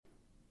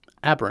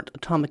Aberrant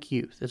Atomic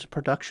Youth is a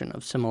production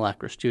of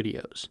Simulacra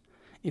Studios.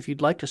 If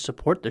you'd like to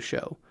support the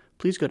show,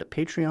 please go to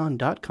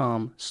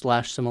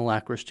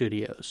patreon.com/Simulacra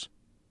Studios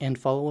and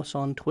follow us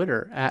on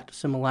Twitter at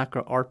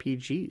Simulacra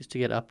RPGs to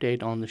get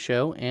update on the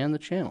show and the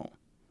channel.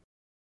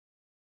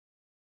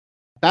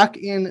 Back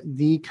in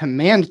the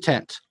command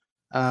tent.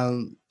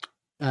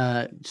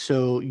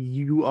 So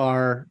you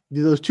are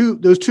those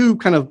two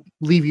kind of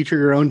leave you to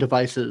your own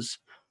devices.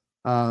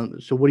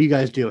 So what are you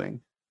guys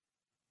doing?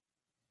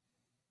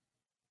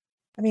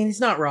 I mean, he's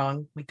not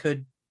wrong. We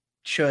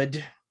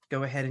should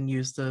go ahead and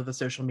use the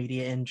social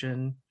media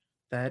engine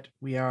that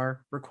we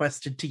are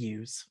requested to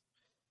use.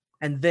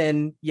 And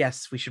then,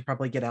 yes, we should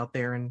probably get out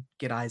there and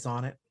get eyes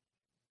on it.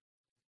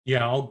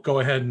 Yeah, I'll go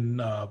ahead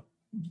and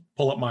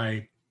pull up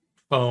my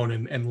phone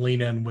and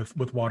lean in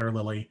with Water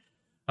Lily.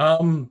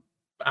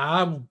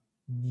 I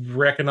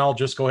reckon I'll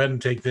just go ahead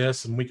and take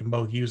this and we can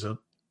both use it.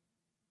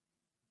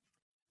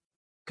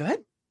 Go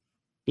ahead.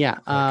 Yeah.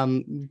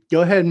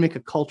 Go ahead and make a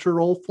culture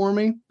roll for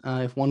me.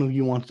 If one of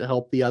you wants to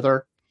help the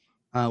other,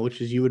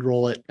 which is you would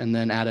roll it and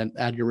then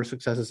add your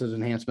successes as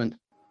enhancement.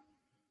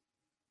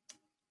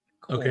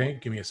 Cool. Okay,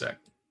 give me a sec.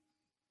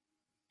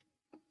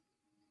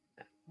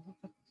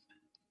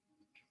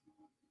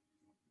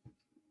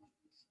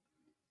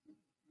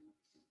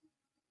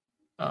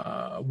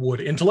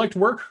 Would intellect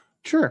work?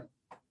 Sure.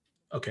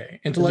 Okay.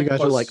 Intellect. You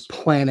guys are like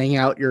planning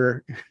out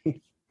your.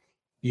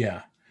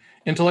 Yeah.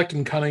 Intellect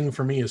and cunning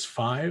for me is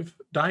 5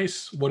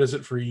 dice. What is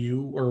it for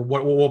you? Or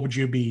what would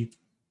you be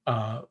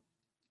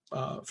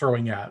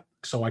throwing at?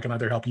 So I can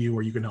either help you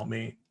or you can help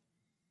me.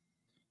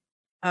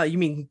 You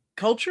mean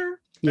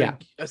culture? Yeah.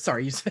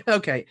 Sorry, you said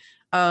okay.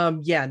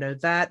 Yeah, no,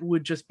 that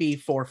would just be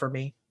 4 for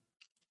me.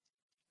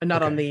 And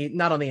not on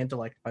the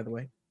intellect, by the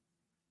way.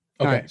 Okay.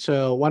 All right,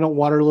 so why don't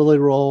Water Lily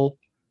roll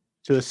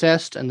to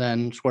assist, and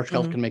then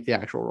Scorchcult can make the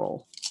actual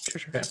roll. Sure.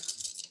 Okay.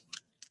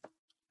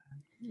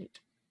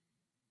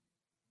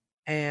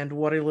 And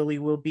Water Lily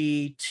will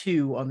be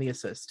 2 on the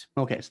assist.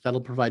 Okay, so that'll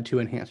provide 2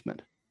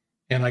 enhancement.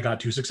 And I got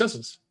 2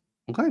 successes.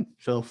 Okay,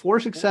 so 4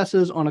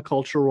 successes on a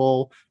culture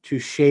roll to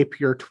shape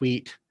your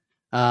tweet.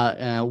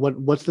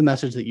 What's the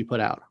message that you put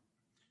out?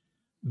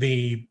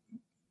 The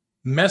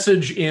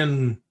message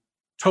in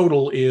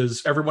total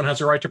is everyone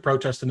has a right to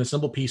protest and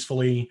assemble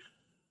peacefully.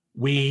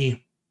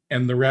 We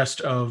and the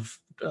rest of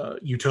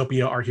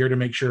Utopia are here to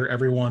make sure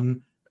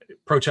everyone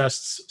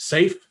protests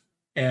safe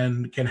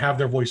and can have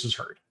their voices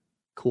heard.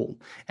 Cool.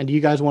 And do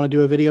you guys want to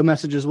do a video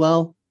message as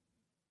well?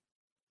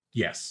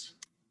 Yes.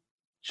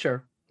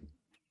 Sure.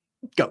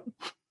 Go.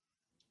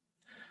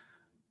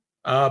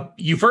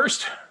 You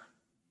first.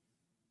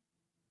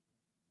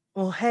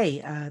 Well,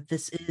 hey,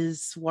 this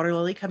is Water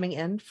Lily coming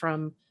in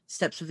from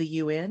Steps of the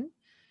UN.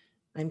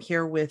 I'm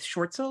here with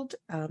Shortsild,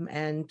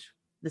 and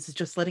this is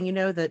just letting you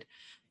know that,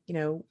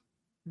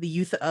 the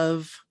youth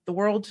of the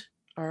world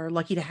are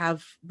lucky to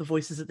have the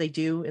voices that they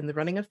do in the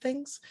running of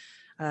things.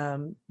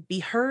 Be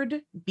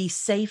heard, be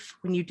safe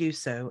when you do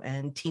so,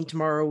 and Team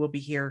Tomorrow will be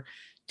here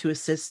to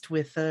assist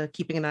with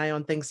keeping an eye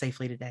on things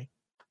safely today.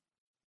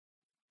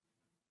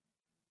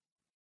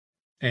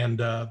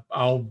 And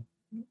I'll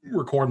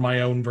record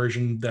my own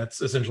version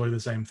that's essentially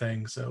the same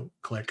thing, so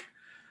click.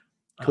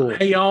 Cool.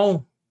 Hey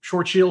y'all,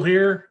 Short Shield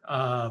here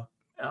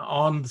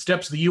on the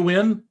steps of the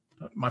UN.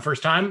 My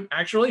first time,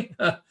 actually,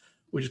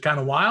 which is kind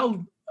of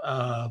wild.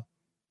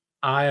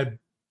 I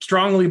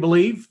strongly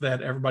believe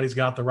that everybody's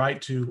got the right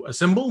to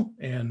assemble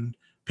and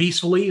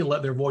peacefully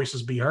let their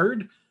voices be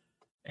heard.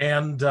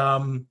 And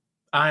I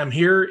am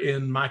here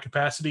in my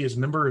capacity as a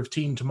member of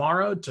Team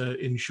Tomorrow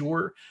to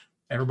ensure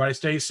everybody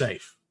stays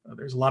safe.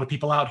 There's a lot of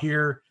people out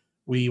here.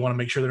 We want to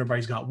make sure that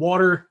everybody's got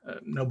water.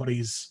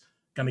 Nobody's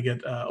going to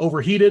get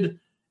overheated,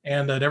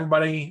 and that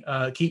everybody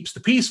keeps the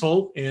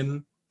peaceful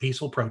in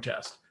peaceful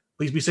protest.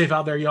 Please be safe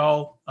out there,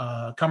 y'all.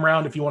 Come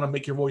around if you want to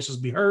make your voices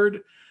be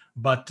heard,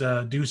 but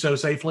do so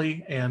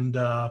safely, and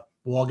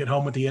we'll all get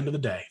home at the end of the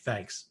day.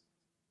 Thanks.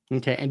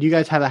 Okay, and do you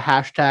guys have a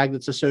hashtag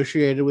that's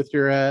associated with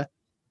your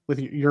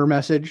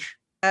message?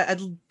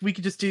 We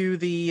could just do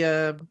the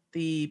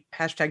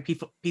hashtag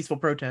peaceful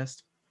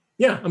protest.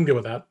 Yeah, I'm good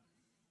with that.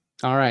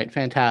 All right,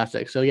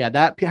 fantastic. So yeah,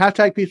 that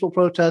hashtag peaceful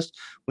protest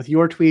with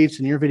your tweets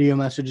and your video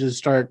messages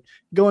start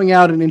going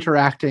out and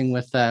interacting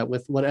with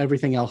what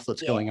everything else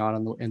that's going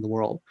on in the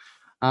world.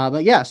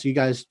 But yeah, so you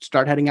guys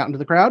start heading out into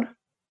the crowd.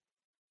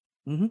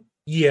 Mm-hmm.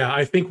 Yeah,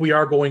 I think we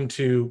are going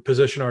to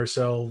position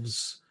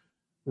ourselves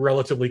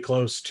relatively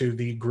close to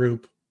the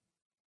group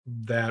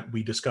that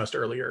we discussed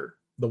earlier.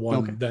 The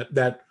one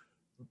that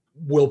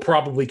will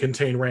probably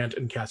contain Rant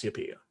and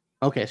Cassiopeia.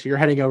 Okay, so you're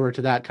heading over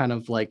to that kind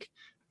of like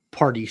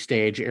party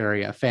stage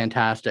area.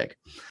 Fantastic.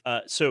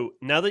 So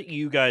now that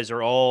you guys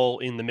are all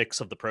in the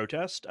mix of the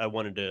protest, I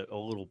wanted a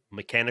little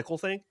mechanical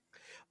thing.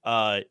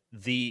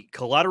 The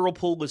collateral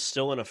pull is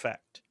still in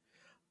effect.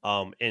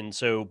 But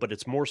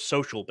it's more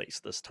social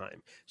based this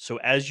time. So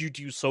as you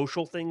do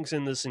social things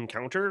in this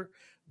encounter,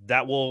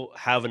 that will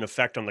have an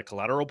effect on the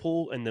collateral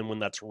pool. And then when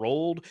that's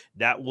rolled,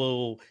 that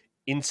will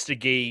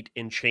instigate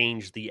and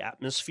change the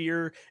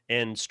atmosphere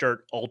and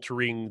start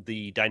altering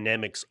the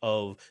dynamics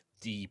of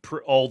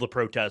all the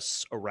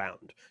protests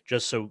around,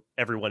 just so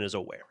everyone is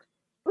aware.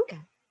 Okay.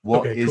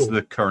 What Okay, is cool.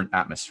 the current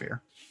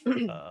atmosphere?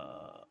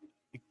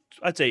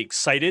 I'd say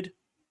excited,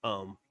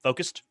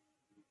 focused,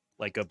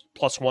 like a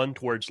 +1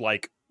 towards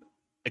like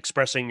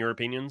expressing your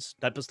opinions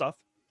type of stuff.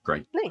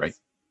 Great, Nice. great.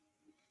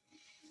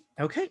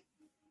 Okay.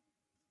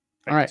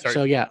 All right. Sorry.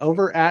 So yeah,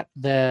 over at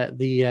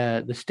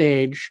the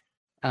stage,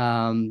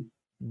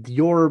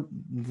 your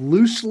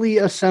loosely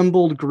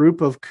assembled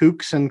group of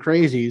kooks and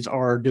crazies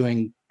are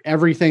doing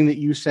everything that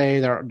you say.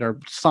 Their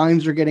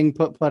signs are getting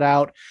put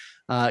out.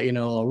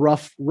 A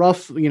rough,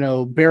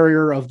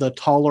 barrier of the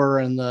taller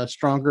and the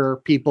stronger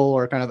people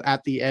are kind of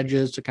at the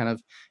edges to kind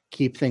of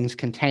keep things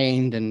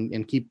contained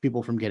and keep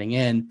people from getting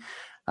in.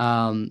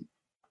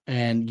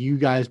 And you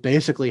guys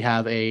basically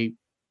have an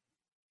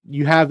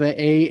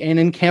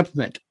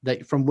encampment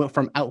that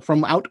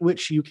from out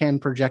which you can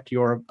project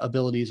your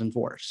abilities and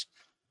force.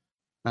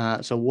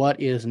 So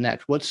what is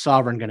next? What's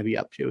Sovereign going to be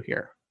up to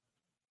here?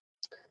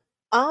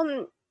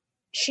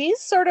 She's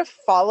sort of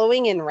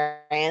following in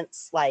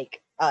Rant's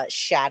like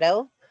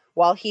shadow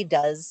while he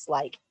does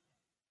like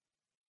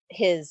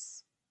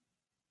his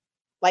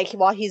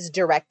while he's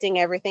directing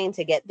everything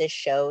to get this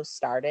show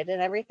started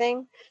and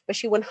everything, but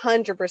she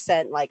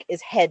 100% like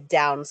is head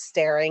down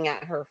staring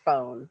at her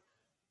phone.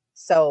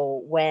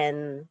 So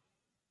when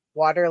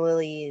Water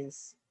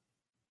Lily's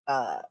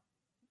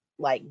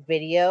like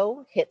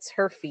video hits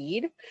her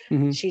feed,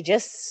 she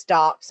just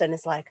stops and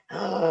is like,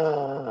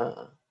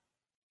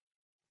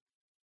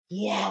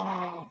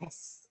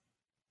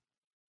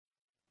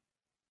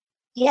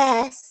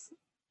 yes,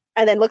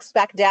 and then looks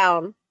back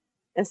down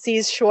and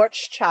sees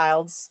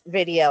Schwarzschild's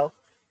video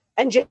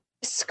and just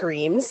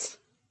screams,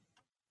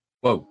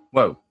 Whoa.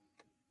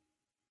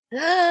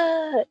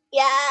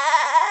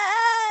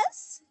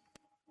 yes,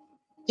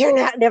 you're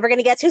never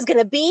gonna guess who's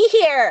gonna be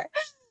here.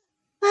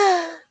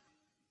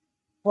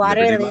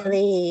 Water Liberty Bell?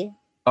 Lily.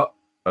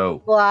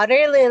 Oh.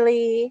 Water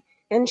Lily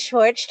and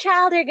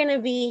Schwarzschild are gonna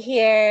be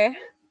here.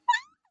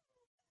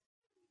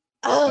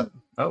 Oh,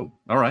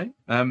 all right.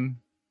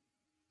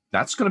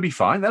 That's going to be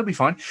fine. That'll be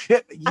fine. Yeah,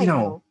 I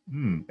know.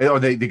 Are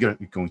they going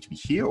to be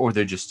here, or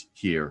they're just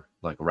here,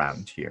 like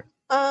around here?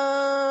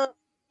 I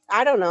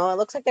don't know. It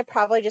looks like they're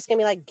probably just gonna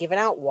be like giving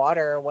out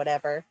water or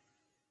whatever.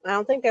 I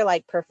don't think they're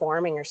like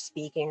performing or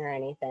speaking or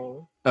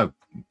anything. Oh,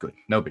 good.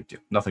 No big deal.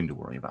 Nothing to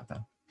worry about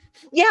then.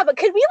 Yeah, but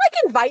could we like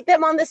invite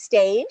them on the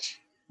stage?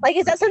 Like,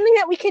 is that something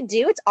that we could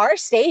do? It's our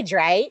stage,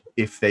 right?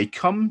 If they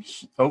come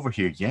over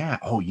here, yeah.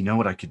 Oh, you know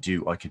what I could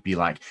do? I could be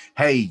like,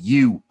 "Hey,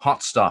 you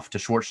hot stuff," to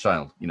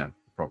Schwarzschild,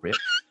 appropriate,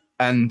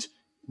 and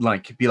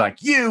like be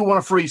like, "You want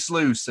a free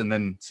sluice," and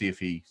then see if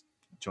he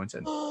joins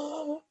in.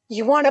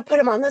 You want to put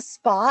him on the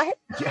spot?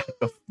 Yeah.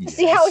 Yes.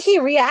 See how he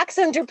reacts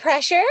under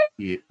pressure?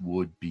 It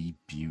would be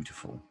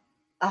beautiful.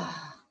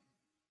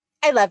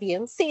 I love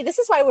you. See, this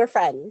is why we're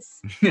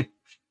friends.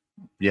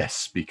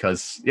 Yes,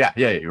 because yeah,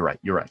 you're right.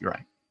 Yeah.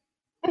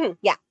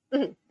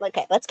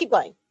 Okay, let's keep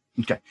going.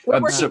 Okay.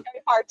 We're working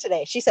very hard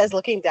today. She says,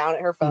 looking down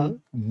at her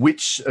phone.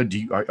 Which do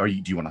you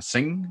want to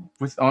sing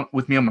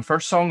with me on my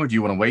first song, or do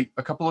you want to wait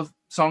a couple of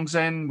songs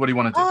in? What do you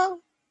want to do?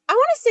 I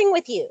want to sing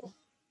with you.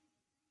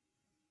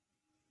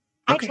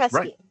 Okay, I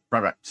trust you.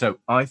 Right. So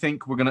I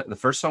think the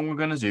first song we're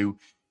gonna do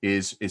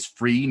is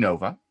Free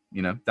Nova.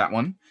 That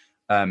one.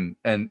 And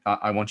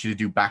I want you to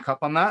do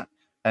backup on that.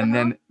 And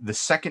then the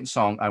second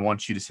song, I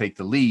want you to take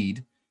the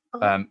lead.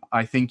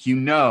 I think I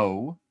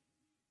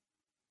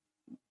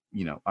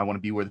want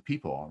to be where the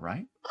people are,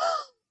 right?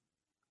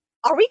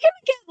 Are we gonna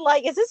get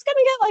is this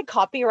gonna get like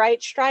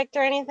copyright striked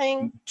or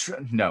anything?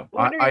 No,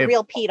 I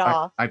real peed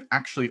off. I've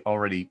actually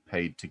already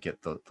paid to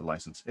get the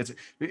license.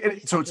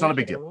 So it's not a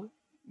big deal.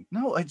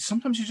 No,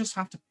 sometimes you just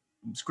have to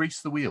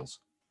grease the wheels.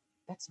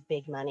 That's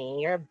big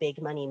money. You're a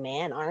big money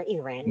man, aren't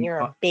you, Rand? You're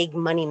a big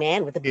money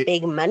man with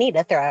big money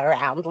to throw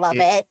around. Love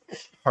it.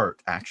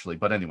 Hurt actually,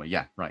 but anyway,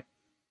 yeah, right.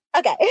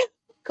 Okay,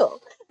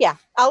 cool. Yeah,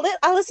 I'll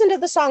listen to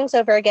the songs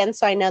over again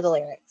so I know the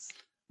lyrics.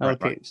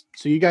 Okay, right.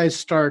 So you guys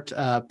start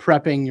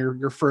prepping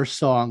your first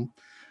song.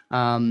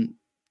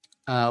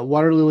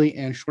 Water Lily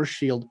and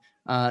Schwarzschild,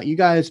 you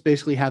guys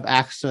basically have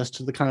access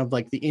to the kind of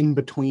like the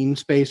in-between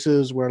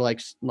spaces where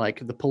like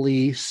the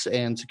police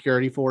and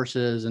security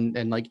forces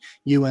and like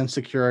UN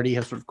security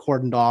have sort of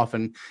cordoned off,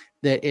 and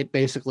that it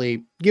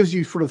basically gives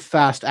you sort of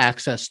fast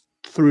access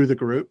through the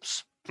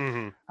groups.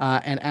 And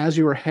as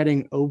you are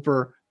heading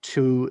over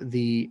to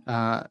the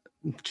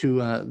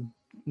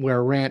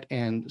where Rant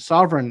and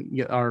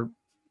Sovereign are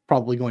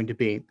probably going to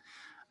be,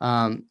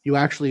 you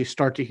actually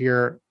start to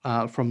hear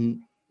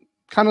from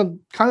kind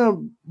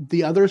of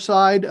the other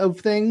side of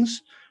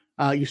things.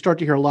 You start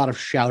to hear a lot of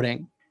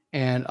shouting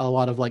and a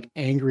lot of like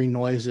angry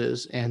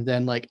noises, and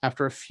then like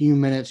after a few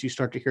minutes you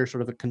start to hear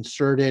sort of a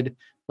concerted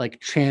like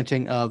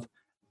chanting of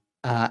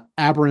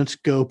aberrants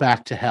go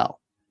back to hell,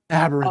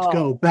 aberrants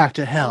go back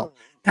to hell,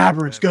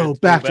 aberrants go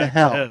back to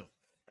hell.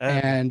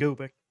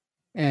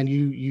 And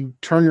you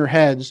turn your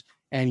heads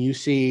and you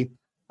see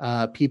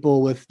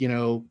people with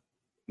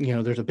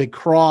there's a big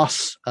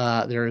cross.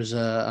 There's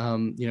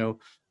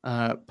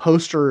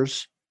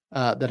posters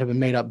that have been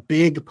made up,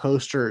 big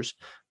posters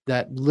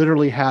that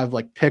literally have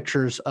like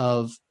pictures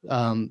of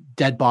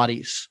dead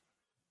bodies.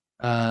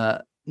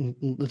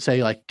 Let's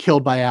say like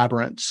killed by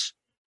aberrants,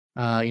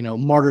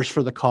 martyrs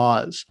for the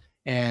cause,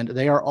 and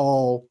they are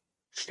all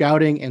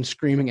shouting and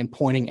screaming and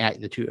pointing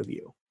at the two of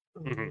you.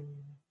 Mhm.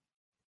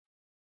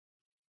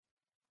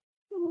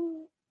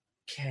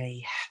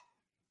 Okay.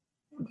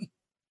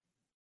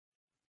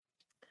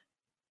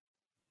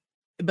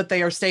 But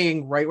they are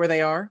staying right where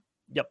they are.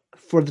 Yep.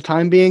 For the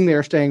time being, they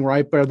are staying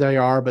right where they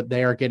are, but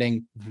they are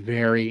getting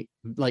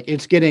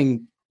it's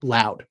getting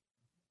loud.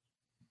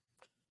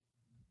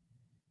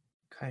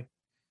 Okay.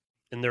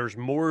 And there's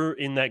more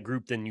in that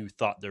group than you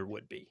thought there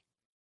would be.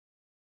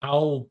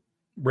 I'll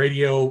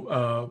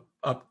radio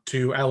up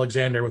to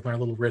Alexander with my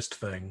little wrist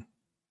thing.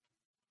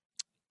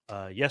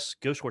 Yes,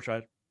 go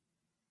Scorchide.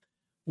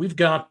 We've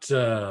got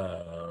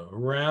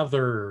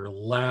rather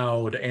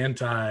loud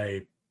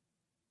anti-Nova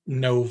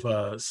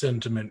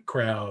sentiment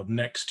crowd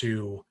next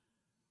to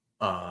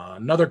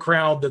another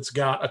crowd that's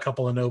got a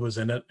couple of Novas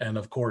in it, and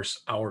of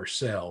course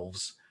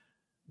ourselves.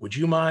 Would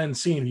you mind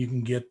seeing if you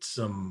can get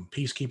some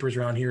peacekeepers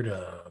around here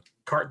to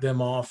cart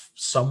them off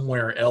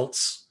somewhere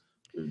else?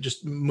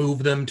 Just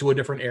move them to a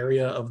different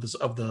area of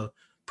the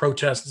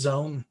protest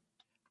zone.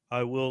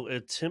 I will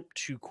attempt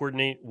to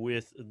coordinate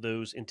with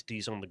those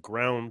entities on the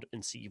ground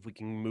and see if we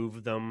can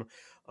move them.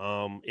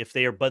 If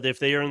they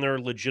are in their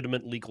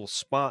legitimate legal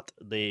spot,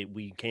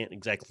 we can't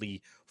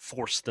exactly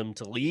force them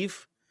to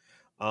leave.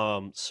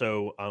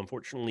 So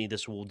unfortunately,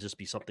 this will just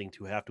be something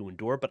to have to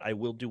endure. But I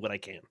will do what I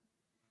can.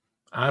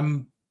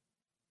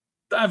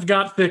 I've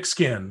got thick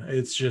skin.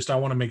 It's just I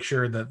want to make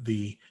sure that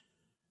the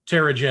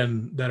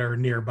Terrigen that are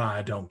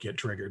nearby don't get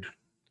triggered.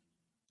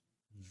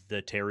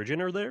 The Terrigen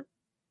are there?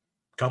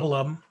 Couple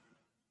of them.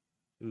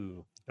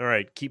 Ooh. All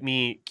right. Keep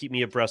me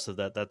abreast of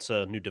that. That's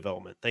a new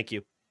development. Thank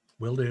you.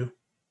 Will do.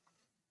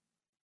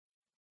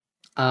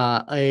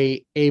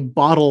 A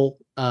bottle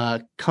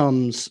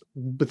comes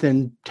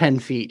within 10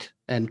 feet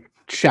and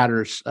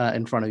shatters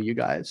in front of you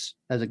guys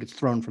as it gets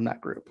thrown from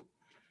that group.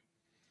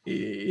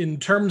 In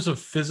terms of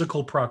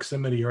physical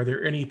proximity, are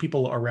there any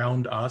people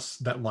around us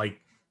that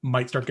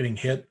might start getting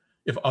hit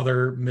if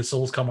other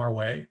missiles come our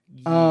way?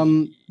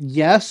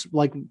 Yes,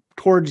 like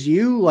towards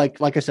you, like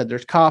I said,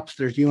 there's cops,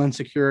 there's UN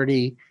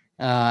security,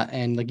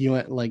 and like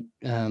UN,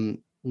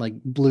 like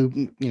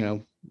blue,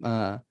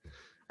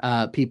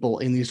 people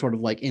in these sort of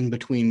like in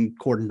between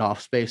cordoned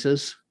off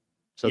spaces.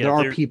 So Yeah, there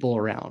are people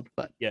around,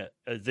 but yeah,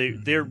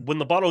 there when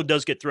the bottle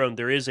does get thrown,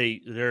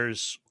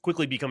 there's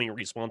quickly becoming a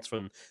response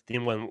from the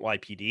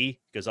NYPD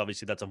because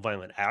obviously that's a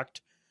violent act.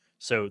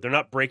 So they're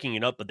not breaking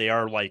it up, but they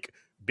are like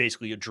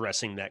basically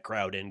addressing that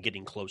crowd and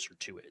getting closer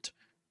to it.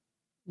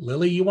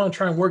 Lily, you want to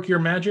try and work your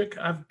magic?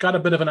 I've got a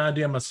bit of an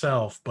idea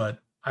myself, but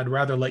I'd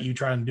rather let you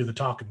try and do the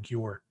talking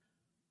cure.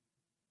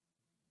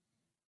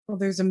 Well,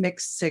 there's a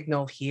mixed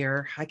signal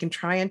here. I can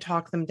try and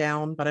talk them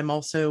down, but I'm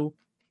also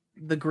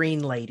the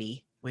green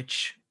lady,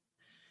 which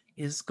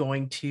is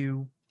going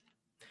to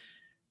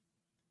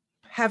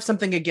have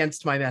something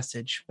against my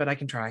message, but I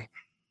can try.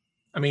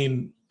 I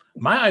mean,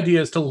 my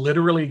idea is to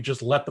literally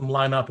just let them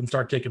line up and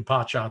start taking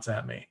pot shots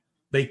at me.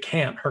 They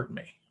can't hurt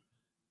me.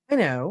 I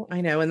know,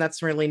 and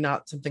that's really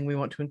not something we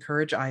want to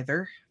encourage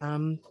either.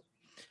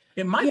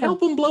 It might help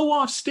them blow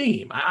off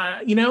steam.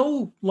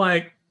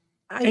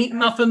 Ain't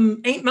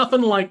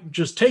nothing like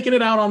just taking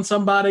it out on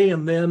somebody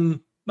and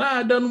then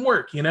it doesn't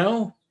work,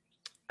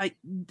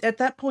 At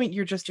that point,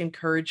 you're just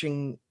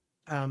encouraging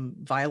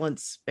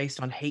violence based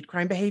on hate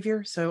crime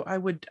behavior. So I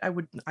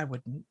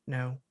wouldn't.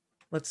 No,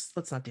 let's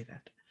not do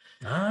that.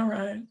 All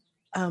right.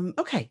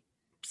 Okay.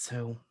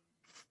 So,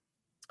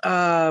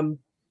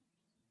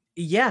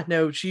 yeah,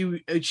 no,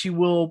 she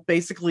will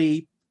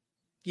basically,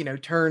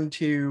 turn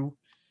to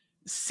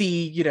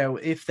see,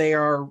 if they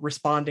are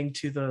responding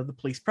to the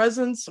police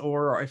presence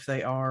or if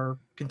they are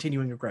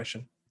continuing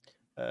aggression.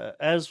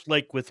 As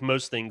like with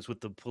most things,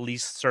 with the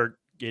police start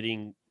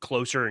getting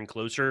closer and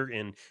closer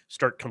and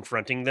start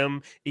confronting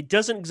them, it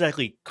doesn't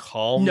exactly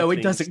calm. No,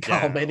 it doesn't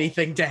calm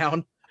anything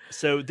down.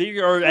 So they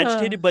are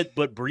agitated,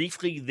 but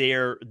briefly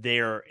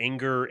their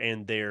anger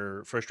and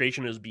their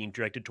frustration is being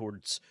directed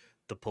towards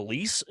the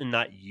police and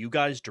not you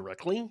guys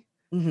directly.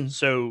 Mm-hmm.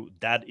 So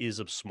that is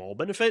of small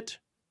benefit,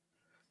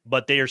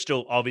 but they are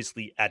still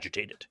obviously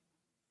agitated.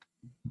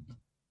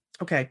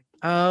 Okay.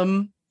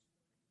 You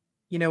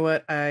know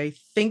what? I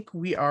think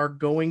we are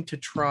going to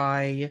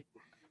try.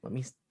 Let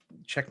me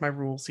check my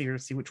rules here to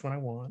see which one I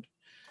want.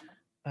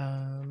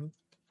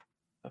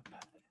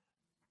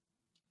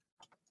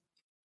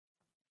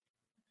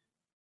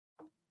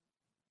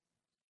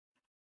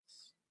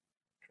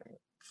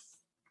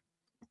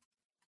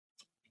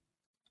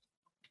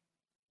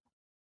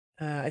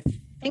 I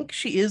think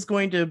she is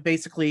going to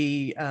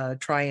basically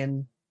try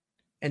and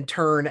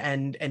turn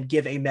and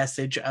give a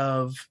message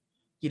of,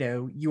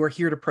 you are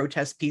here to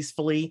protest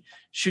peacefully.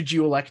 Should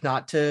you elect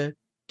not to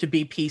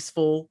be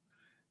peaceful,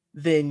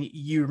 then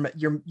you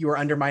are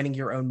undermining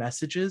your own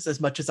messages.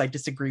 As much as I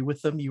disagree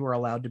with them, you are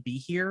allowed to be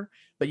here,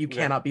 but you Okay.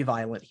 cannot be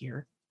violent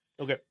here.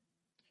 Okay.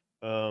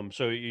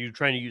 So you're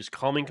trying to use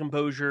calming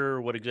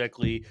composure. What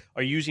exactly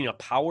are you using a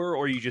power,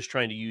 or are you just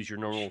trying to use your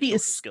normal She social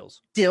is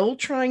skills? Still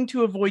trying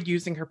to avoid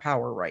using her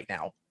power right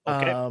now.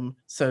 Okay.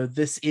 So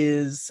this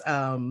is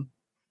an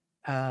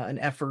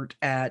effort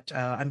at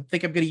I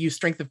think I'm going to use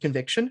strength of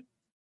conviction.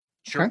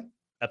 Sure. Okay.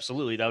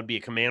 Absolutely. That would be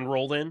a command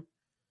roll then.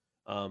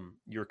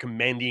 You're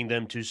commanding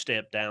them to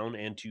step down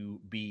and to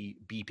be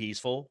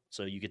peaceful.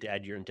 So you get to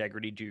add your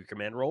integrity to your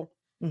command roll.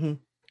 Mhm.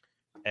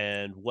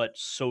 And what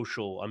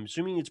social? I'm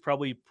assuming it's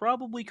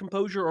probably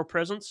composure or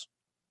presence.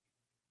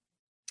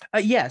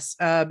 Yes,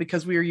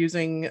 because we are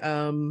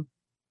using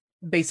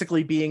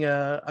basically being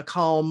a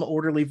calm,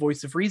 orderly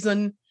voice of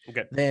reason.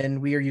 Okay.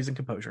 Then we are using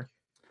composure.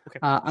 Okay.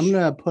 I'm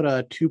gonna put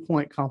a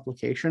 2-point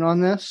complication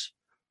on this.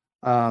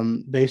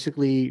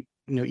 Basically,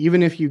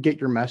 even if you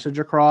get your message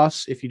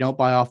across, if you don't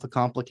buy off the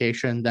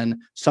complication, then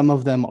some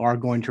of them are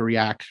going to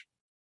react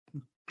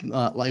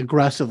like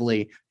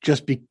aggressively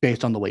just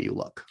based on the way you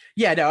look.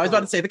 Yeah, no, I was about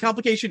to say the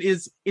complication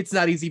is it's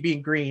not easy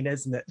being green,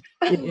 isn't it?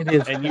 It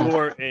is, And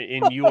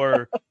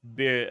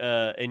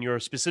you're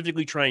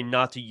specifically trying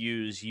not to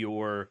use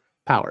your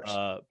powers.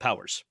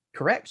 powers.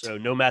 Correct. So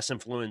no mass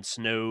influence,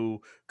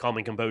 no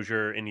calming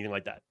composure, anything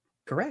like that.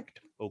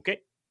 Correct. Okay.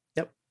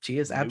 Yep. She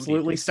is Noted.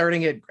 absolutely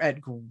starting at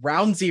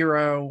ground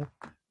zero.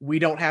 We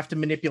don't have to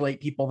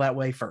manipulate people that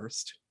way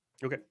first.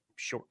 Okay.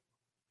 Sure.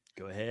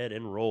 Go ahead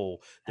and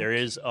roll. There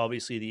is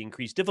obviously the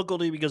increased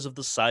difficulty because of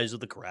the size of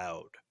the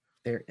crowd.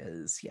 There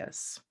is,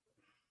 yes.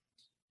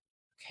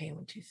 Okay,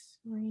 1, 2,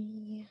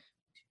 3.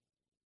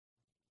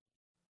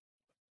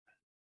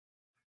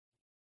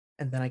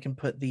 And then I can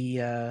put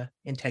the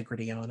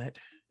integrity on it.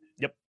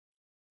 Yep.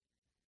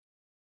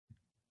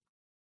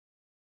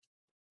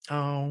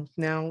 Oh,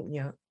 now,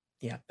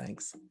 yeah,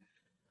 thanks.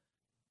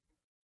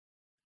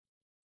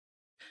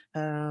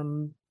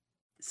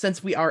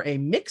 Since we are a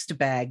mixed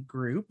bag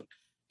group,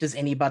 does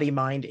anybody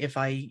mind if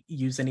I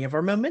use any of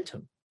our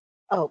momentum?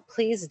 Oh,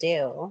 please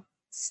do.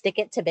 Stick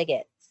it to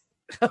bigots.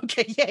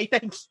 Okay, yay,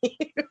 thank you.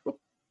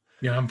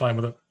 Yeah, I'm fine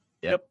with it.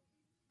 Yep.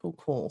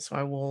 Cool. So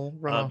I will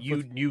run off. You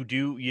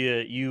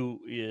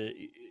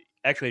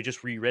actually, I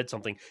just reread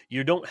something.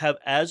 You don't have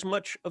as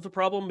much of a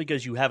problem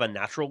because you have a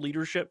natural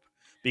leadership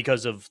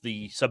because of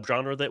the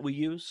subgenre that we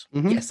use.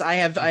 Mhm. Yes, I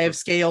have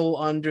scale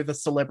under the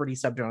celebrity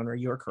subgenre.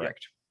 You are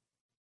correct.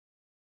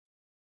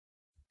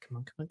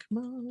 Come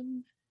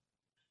on.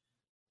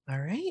 All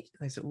right,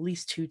 there's at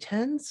least 2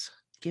 10s.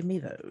 Give me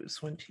those.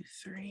 1, 2,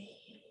 3.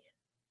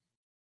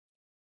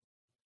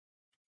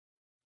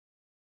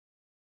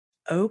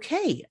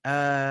 Okay,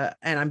 and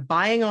I'm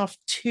buying off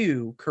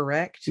 2,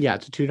 correct? Yeah,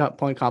 it's a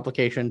 2-point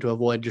complication to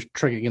avoid just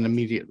triggering an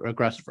immediate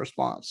aggressive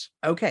response.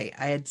 Okay,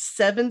 I had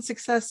 7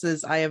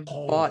 successes. I have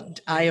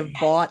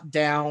bought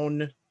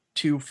down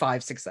to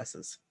 5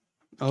 successes.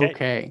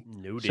 Okay.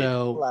 Noted.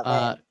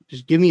 So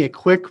just give me a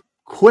quick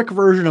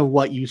version of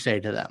what you say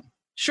to them.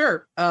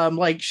 Sure.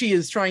 Like she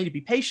is trying to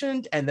be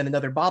patient, and then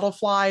another bottle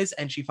flies,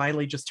 and she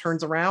finally just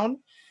turns around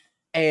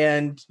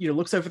and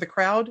looks over the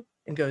crowd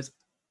and goes,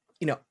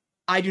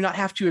 I do not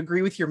have to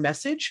agree with your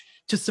message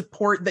to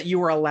support that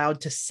you are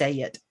allowed to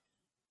say it.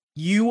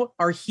 You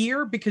are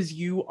here because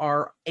you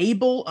are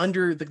able,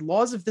 under the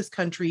laws of this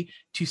country,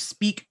 to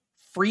speak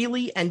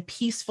freely and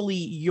peacefully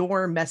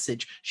your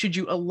message. Should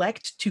you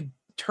elect to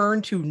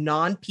turn to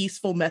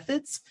non-peaceful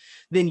methods,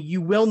 then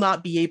you will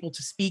not be able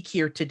to speak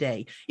here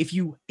today. If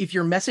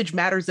your message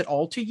matters at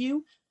all to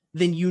you,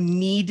 then you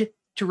need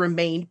to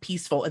remain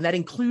peaceful, and that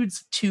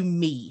includes to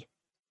me.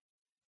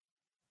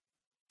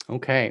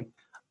 Okay.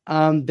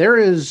 There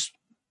is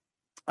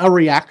a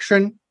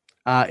reaction.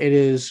 It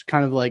is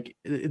kind of like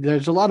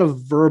there's a lot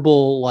of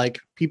verbal, like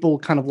people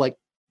kind of like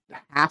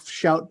half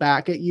shout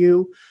back at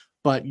you,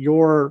 but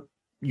your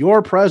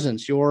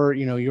presence,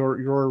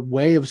 your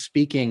way of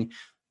speaking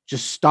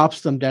just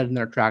stops them dead in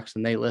their tracks,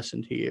 and they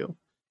listen to you.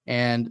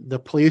 And the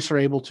police are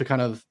able to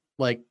kind of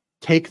like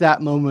take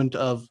that moment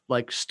of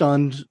like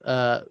stunned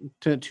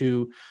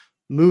to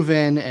move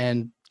in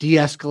and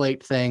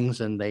de-escalate things,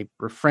 and they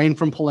refrain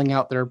from pulling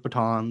out their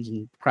batons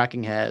and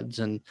cracking heads,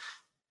 and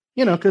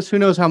because who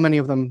knows how many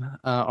of them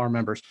are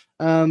members.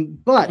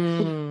 But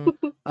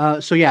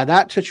so yeah,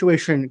 that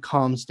situation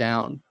calms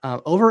down.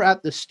 Over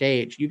at the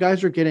stage, you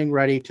guys are getting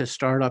ready to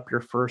start up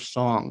your first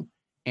song,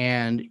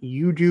 and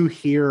you do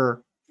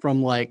hear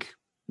from like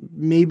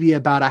maybe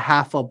about a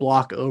half a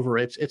block over.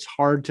 It's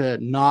hard to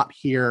not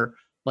hear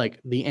like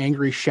the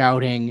angry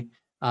shouting.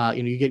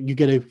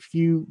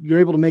 You're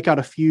able to make out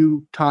a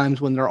few times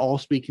when they're all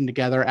speaking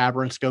together.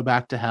 Aberrants go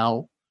back to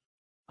hell.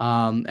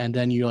 And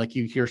then you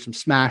hear some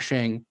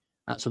smashing.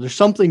 So there's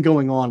something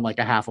going on like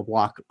a half a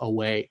block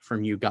away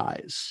from you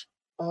guys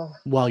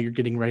while you're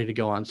getting ready to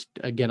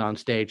get on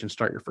stage and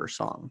start your first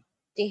song.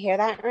 Do you hear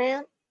that,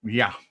 Rant?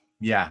 Yeah,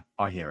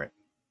 I hear it.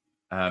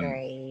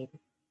 Great.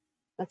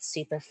 That's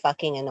super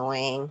fucking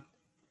annoying.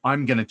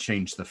 I'm gonna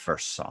change the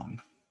first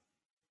song.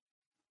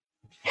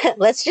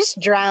 Let's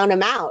just drown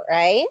him out,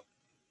 right?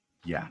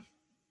 Yeah.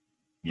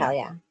 Hell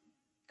yeah.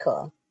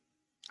 Cool.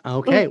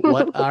 Okay,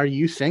 what are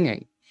you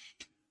singing?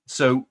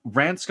 So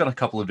Rant's got a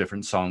couple of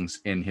different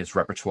songs in his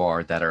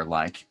repertoire that are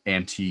like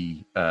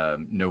anti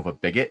Nova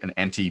bigot and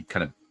anti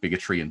kind of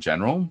bigotry in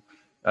general.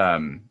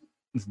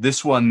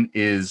 This one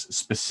is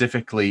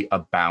specifically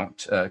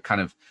about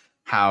kind of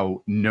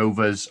how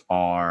Novas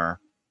are,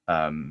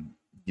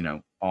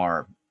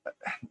 are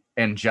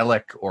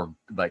angelic or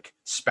like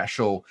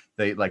special.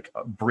 They like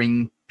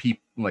bring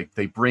people, like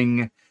they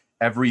bring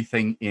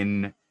everything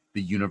in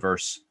the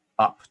universe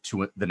up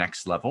to the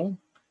next level.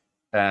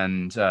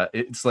 And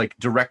it's like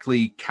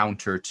directly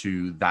counter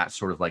to that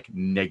sort of like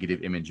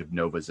negative image of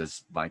Novas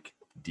as like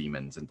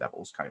demons and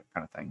devils kind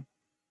of thing.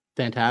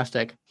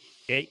 Fantastic.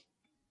 Okay.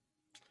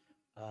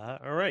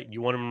 All right.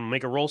 You want to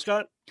make a roll,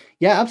 Scott?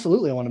 Yeah,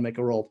 absolutely. I want to make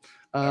a roll.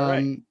 All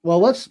right.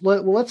 Well, let's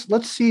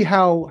see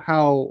how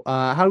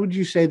would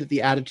you say that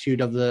the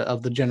attitude of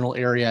the general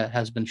area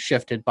has been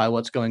shifted by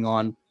what's going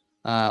on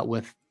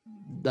with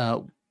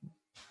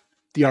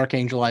the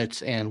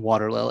Archangelites and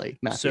Water Lily,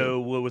 Matthew? So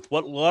with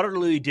what Water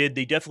Lily did,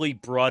 they definitely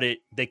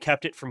they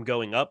kept it from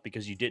going up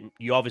because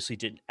you obviously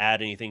didn't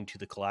add anything to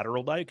the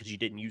collateral die because you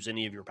didn't use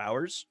any of your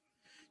powers.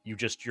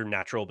 Your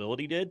natural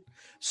ability did.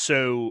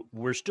 So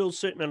we're still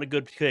sitting on a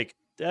good kick.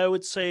 I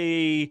would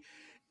say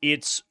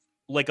it's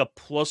like a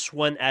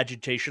 +1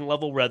 agitation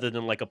level rather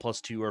than like a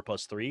 +2 or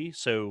 +3.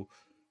 So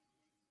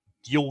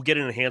you'll get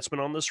an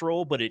enhancement on this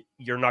roll, but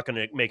you're not going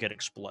to make it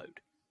explode.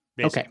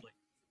 Basically. Okay.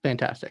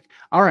 Fantastic.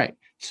 All right.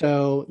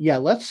 So yeah,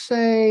 let's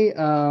say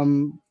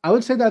I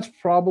would say that's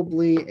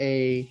probably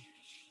a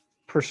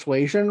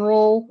persuasion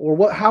roll, or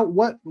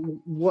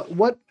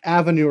what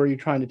avenue are you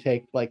trying to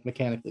take, like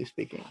mechanically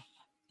speaking?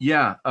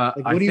 Yeah.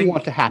 What do you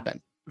want to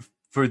happen?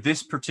 For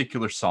this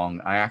particular song,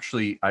 I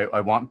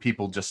want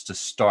people just to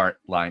start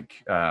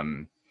like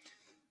I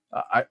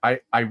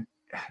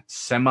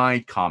semi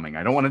calming.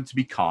 I don't want it to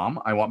be calm.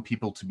 I want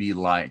people to be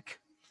like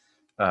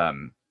a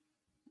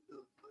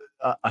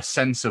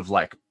sense of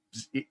like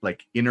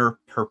inner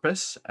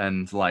purpose,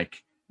 and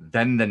like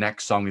then the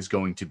next song is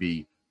going to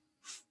be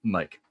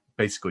like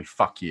basically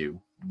fuck you,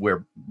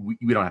 where we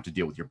don't have to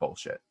deal with your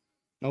bullshit.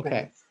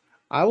 Okay.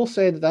 I will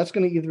say that that's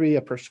going to either be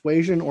a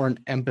persuasion or an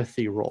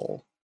empathy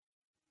roll.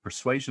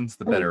 Persuasion's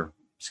the better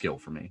skill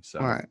for me. So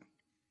all right.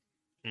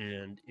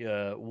 And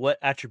what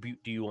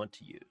attribute do you want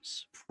to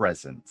use?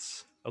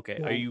 Presence. Okay.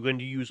 Yeah. Are you going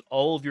to use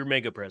all of your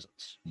mega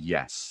presence?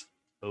 Yes.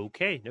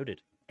 Okay,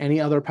 noted.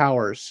 Any other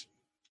powers?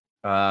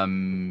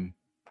 I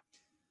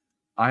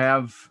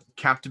have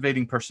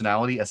captivating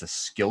personality as a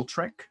skill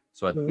trick,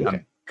 so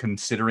I'm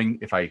considering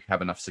if I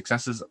have enough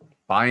successes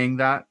buying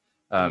that.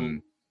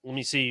 Let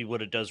me see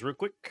what it does real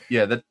quick.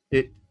 Yeah, that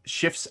it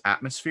shifts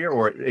atmosphere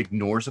or it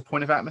ignores a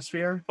point of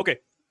atmosphere. Okay.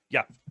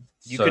 Yeah.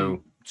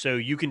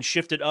 You can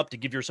shift it up to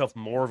give yourself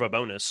more of a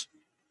bonus.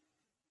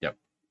 Yep.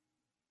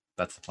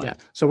 That's the plan. Yeah.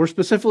 So we're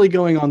specifically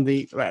going on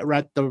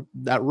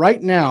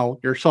right now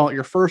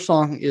your first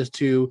song is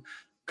to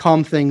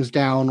calm things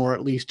down or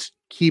at least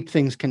keep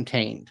things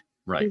contained.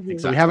 Right. Mhm. Exactly.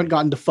 So we haven't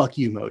gotten to fuck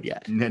you mode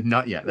yet.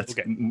 Not yet. That's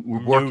Okay.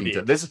 We're working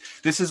to Noted.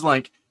 this is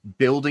like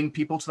building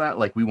people to that.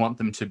 Like we want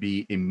them to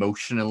be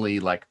emotionally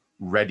like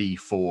ready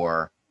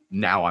for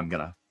now I'm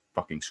gonna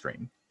fucking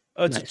scream.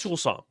 It's Nice. a tool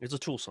song. It's a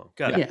tool song.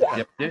 Got Yeah. it.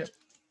 Yep. Yeah.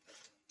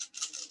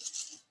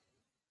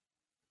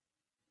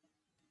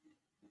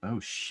 Oh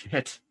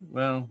shit.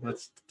 Well,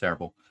 that's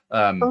terrible.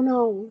 Oh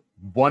no.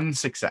 One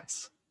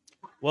success.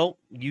 Well,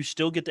 you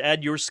still get to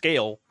add your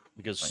scale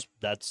because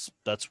that's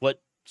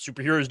what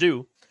superheroes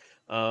do.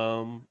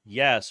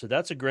 Yeah, so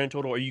that's a grand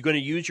total. Are you going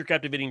to use your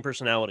captivating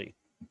personality?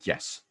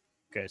 Yes.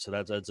 Okay, so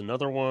that's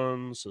another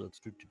one. So that's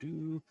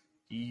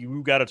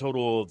you got a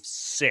total of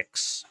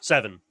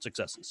 7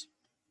 successes.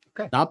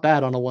 Not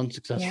bad on a one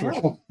success Yeah.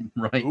 roll.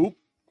 Right. Oop.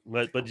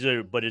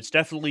 But it's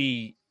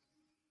definitely.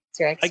 It's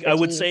your I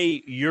would expertise.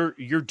 say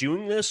you're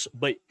doing this,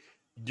 but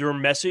your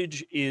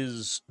message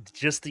is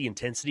just the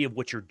intensity of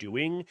what you're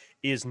doing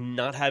is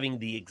not having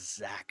the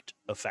exact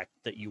effect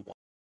that you want.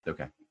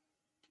 Okay.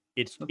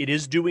 It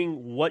is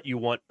doing what you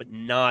want, but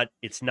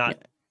it's not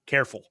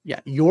careful. Yeah.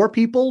 Your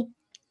people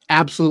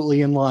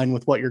absolutely in line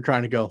with what you're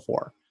trying to go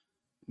for.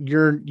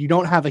 You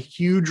don't have a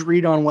huge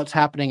read on what's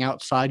happening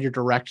outside your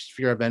direct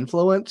sphere of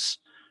influence.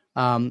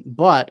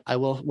 But I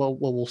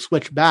will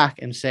switch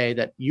back and say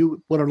that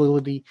you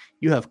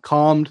have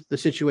calmed the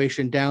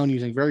situation down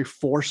using very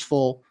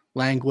forceful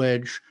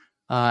language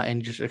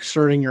and just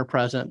exerting your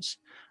presence.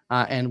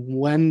 And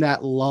when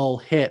that lull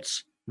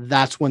hits,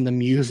 that's when the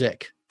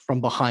music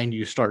from behind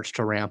you starts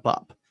to ramp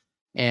up.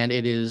 And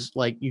it is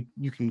like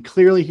you can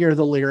clearly hear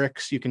the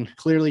lyrics, you can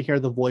clearly hear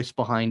the voice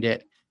behind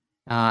it.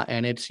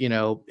 And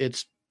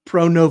it's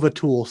pro Nova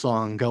Tool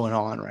song going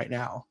on right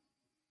now.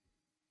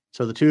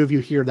 So the two of you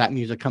hear that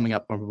music coming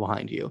up from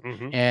behind you.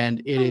 Mm-hmm. And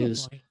it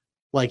is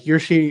like you're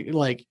seeing,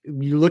 like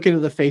you look into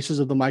the faces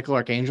of the Michael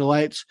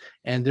Archangelites,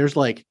 and there's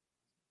like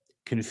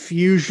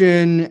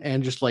confusion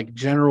and just like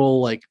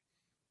general like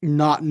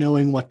not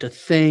knowing what to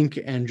think,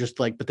 and just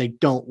like, but they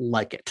don't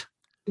like it.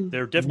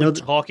 They're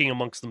definitely talking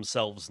amongst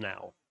themselves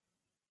now.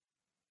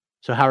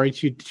 So how are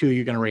you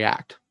going to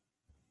react?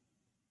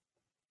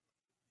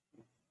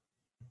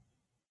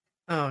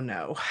 Oh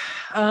no.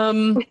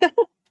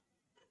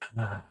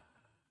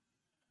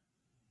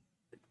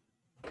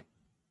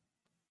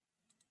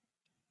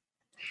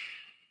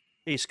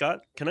 Hey,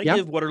 Scott, can I Yeah.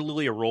 give Water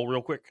Lily a roll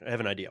real quick? I have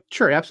an idea.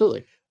 Sure,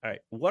 absolutely. All right,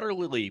 Water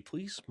Lily,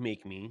 please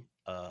make me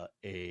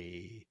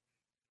a.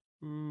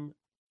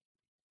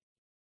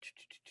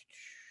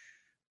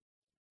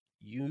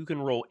 You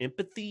can roll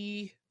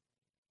empathy,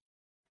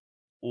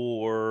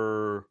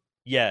 or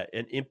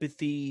an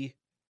empathy.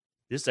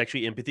 This is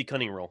actually empathy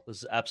cunning roll. This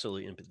is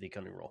absolutely empathy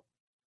cunning roll.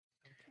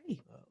 Okay.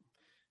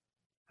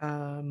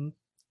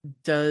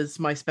 Does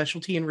my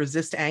specialty in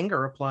resist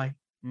anger apply?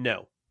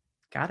 No.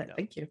 Got it. No.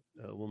 Thank you.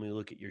 Let me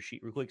look at your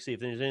sheet real quick, see if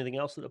there's anything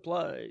else that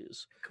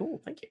applies.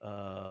 Cool. Thank you.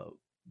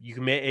 You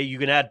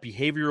can add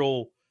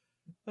behavioral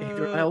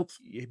Health.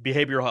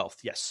 Behavioral health.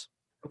 Yes.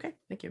 Okay.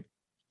 Thank you.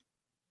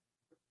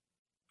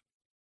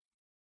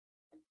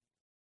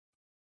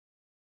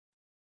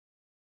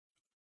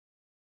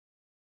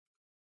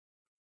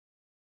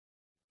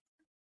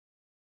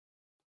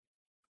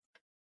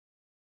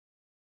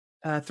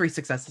 Three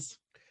successes.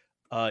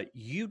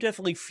 You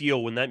definitely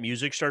feel when that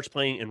music starts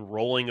playing and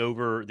rolling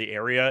over the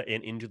area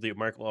and into the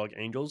Marklock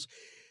Angels,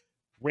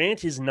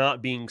 Rant is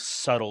not being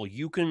subtle.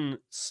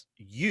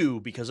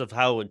 Because of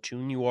how in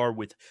tune you are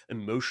with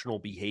emotional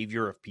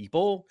behavior of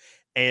people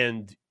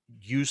and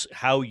use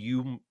how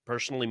you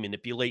personally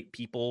manipulate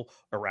people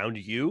around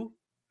you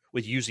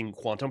with using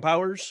quantum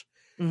powers,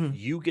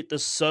 you get the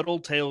subtle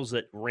tales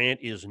that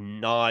Rant is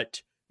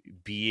not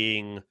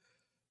being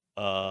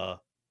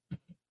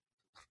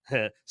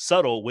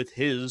subtle with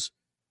his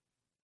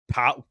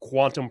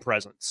quantum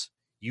presence.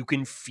 You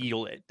can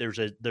feel it. There's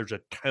a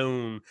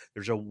tone.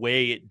 There's a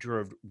way it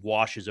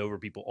washes over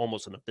people,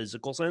 almost in a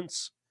physical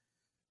sense,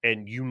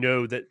 and you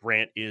know that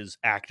Rant is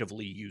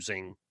actively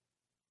using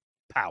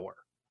power.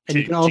 And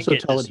you can also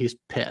tell that he's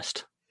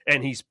pissed.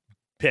 And he's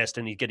pissed,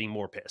 and he's getting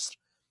more pissed.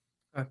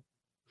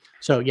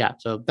 So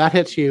that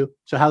hits you.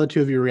 So how are the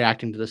two of you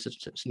reacting to this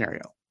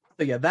scenario?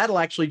 So yeah, that'll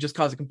actually just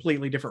cause a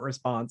completely different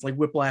response, like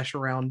whiplash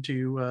around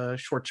to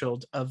Short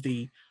Shield of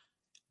the.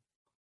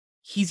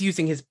 He's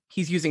using his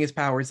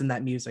powers in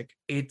that music.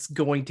 It's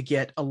going to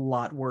get a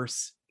lot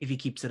worse if he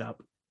keeps it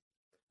up.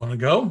 Want to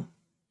go?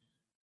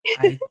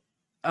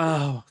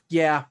 Oh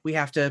yeah, we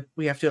have to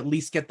at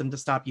least get them to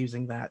stop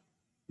using that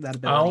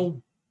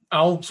ability.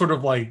 I'll sort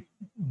of like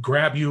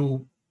grab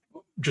you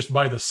just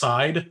by the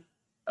side,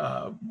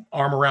 arm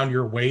around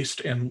your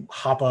waist, and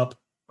hop up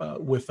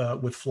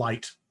with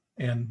flight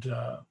and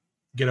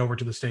get over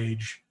to the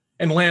stage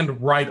and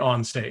land right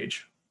on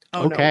stage.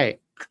 Oh, okay.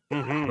 No.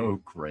 Mm-hmm. Oh,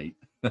 great.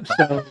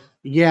 So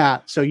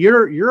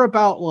you're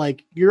about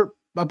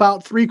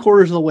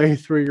 3/4 of the way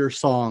through your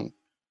song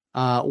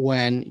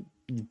when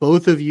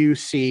both of you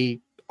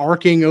see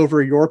arcing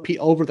over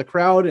over the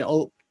crowd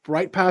and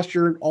right past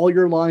all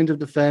your lines of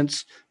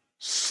defense,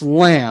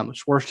 slam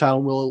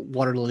Schwarzschild will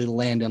Water Lily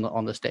land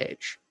on the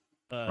stage.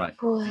 Right.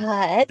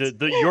 What?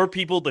 Your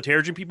people, the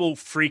Terrigen people,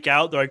 freak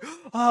out. They're like,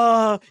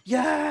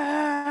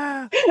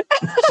 yeah.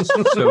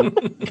 So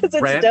Because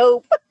it's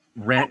dope.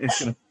 Rant is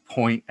going to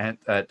point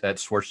at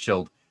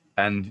Schwarzschild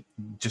and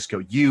just go,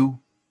 "You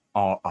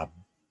are a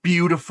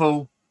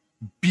beautiful,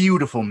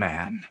 beautiful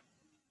man,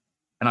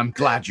 and I'm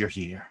glad you're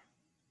here."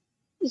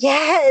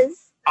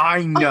 Yes.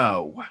 I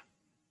know.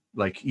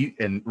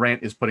 And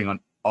Rant is putting on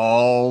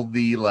all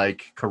the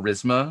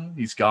charisma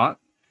he's got.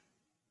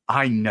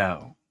 I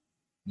know,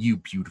 you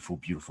beautiful,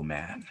 beautiful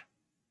man,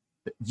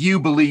 that you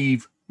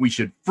believe we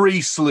should free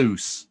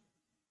Sluice.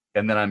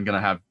 And then I'm gonna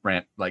have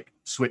Rant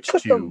switch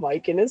Put the to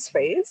mic in his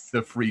face.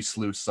 the Free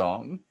Sluice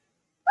song.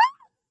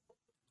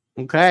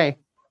 Okay.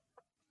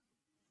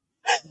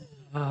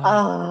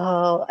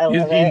 Oh, I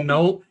love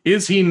it.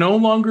 Is he no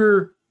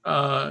longer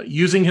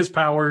using his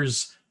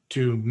powers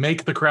to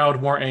make the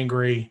crowd more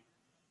angry?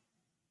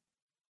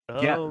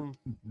 Yeah,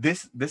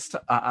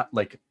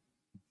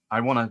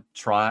 I want to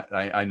try.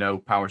 I know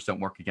powers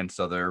don't work against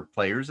other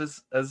players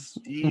as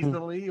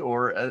easily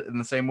or in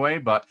the same way,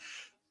 but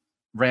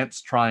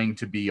Rant's trying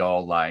to be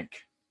all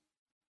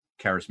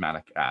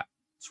charismatic at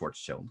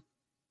Schwarzschild.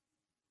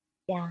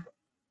 Yeah,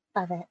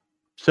 love it.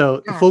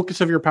 So the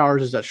focus of your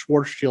powers is at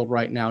Schwarzschild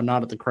right now,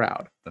 not at the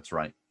crowd. That's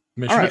right.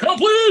 Mission All right.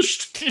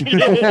 accomplished.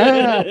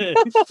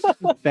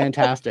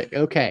 Fantastic.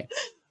 Okay.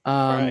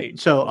 Right.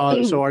 So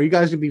are you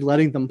guys gonna be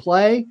letting them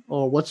play,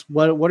 or what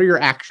are your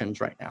actions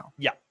right now?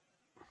 Yeah.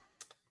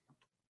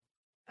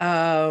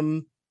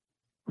 Damn.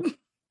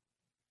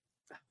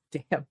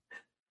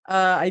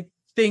 I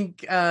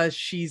think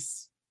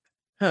she's.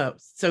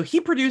 So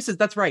he produces.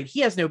 That's right. He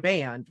has no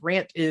band.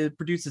 Rant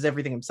produces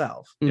everything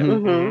himself.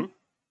 Mm-hmm.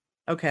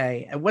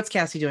 Okay. And what's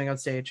Cassie doing on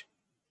stage?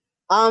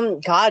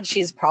 God,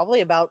 she's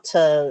probably about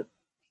to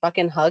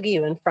fucking hug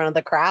you in front of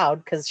the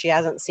crowd because she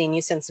hasn't seen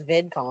you since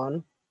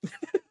VidCon.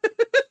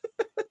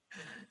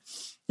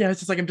 Yeah,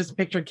 it's just I'm just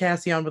picturing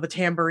Cassie on with a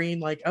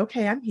tambourine.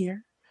 Okay, I'm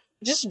here.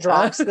 Just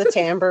drops the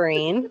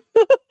tambourine.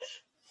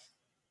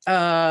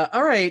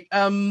 All right.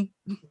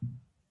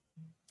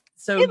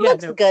 So It yeah,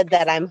 looks no, good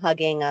that I'm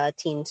hugging a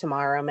Team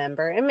Tomorrow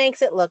member. It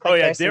makes it look like Oh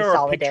yeah, there's some there are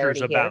solidarity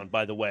pictures here. abound,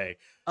 by the way.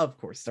 of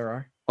course there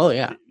are. Oh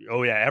yeah.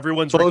 Oh yeah,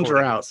 everyone's Phones are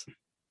recording out. this.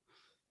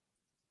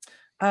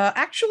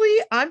 Actually,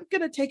 I'm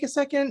gonna take a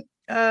second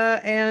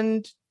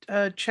and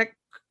check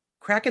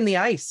cracking the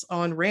ice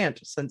on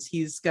Rant since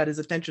he's got his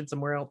attention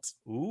somewhere else.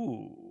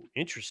 Ooh,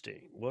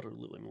 interesting. What are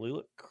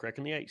Lulu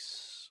cracking the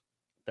ice?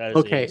 That is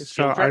Okay, a so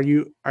skill are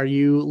check.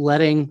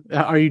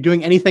 you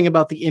doing anything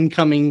about the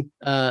incoming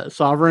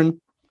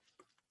sovereign?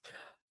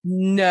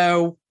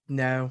 No,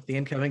 the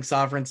incoming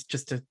sovereign's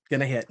just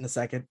gonna hit in a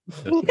second.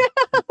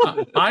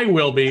 I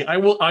will be. I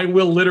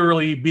will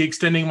literally be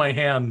extending my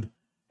hand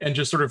and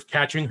just sort of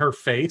catching her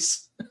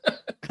face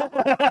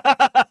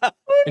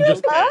and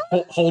just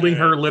holding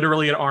her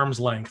literally at arm's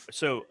length.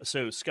 So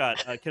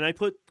Scott, can I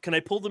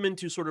pull them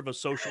into sort of a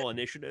social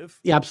initiative?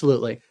 Yeah,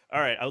 absolutely.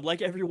 All right, I would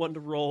like everyone to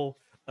roll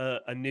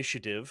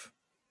initiative,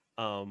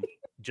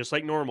 just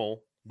like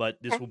normal, but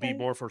this will be Okay.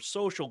 more for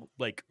social,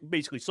 like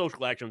basically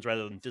social actions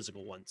rather than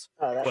physical ones.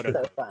 Oh, that's Quote, so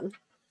unquote.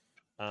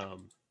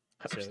 fun.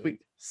 So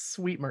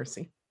Sweet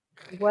mercy.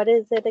 What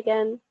is it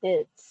again?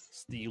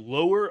 it's the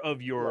lower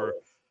of your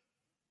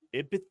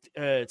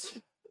it's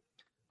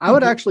I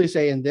would actually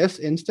say in this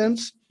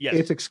instance, Yes.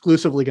 it's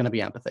exclusively going to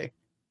be empathy.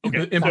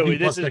 okay. Empathy So plus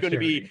this is going to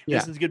be dexterity.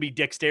 this is going to be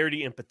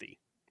dexterity, empathy.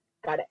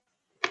 Got it.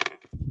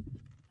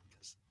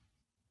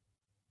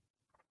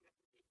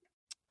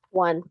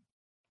 1.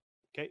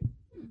 Okay.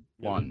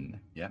 1.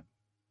 Yeah.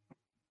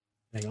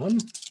 Hang on.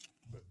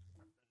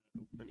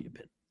 I need a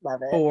pen.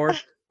 Love it. 4.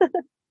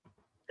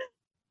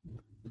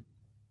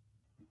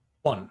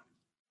 1.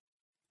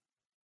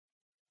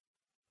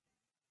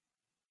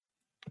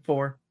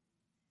 4.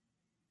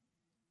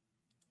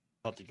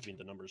 I'll have to give me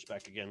the numbers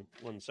back again.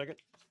 1 second.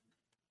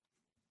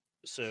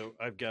 So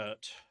I've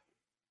got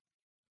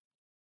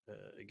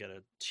I got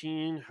a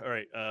teen. All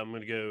right, I'm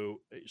gonna go.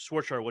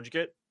 Swarchar, what'd you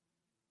get?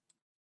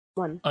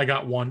 1. I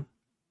got 1.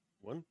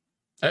 1.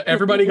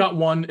 Everybody got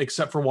 1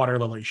 except for Water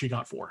Lily. She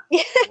got 4.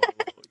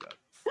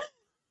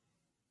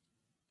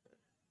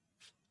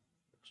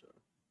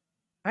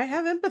 I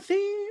have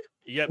empathy.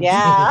 Yep.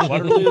 Yeah.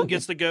 Waterloo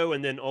gets to go,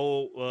 and then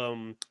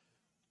and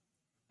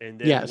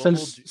then Yeah, what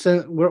since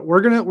we'll do-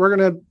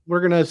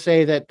 we're gonna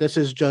say that this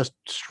is just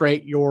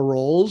straight your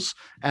roles,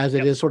 as it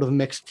Yep. is sort of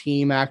mixed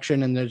team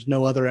action, and there's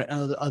no other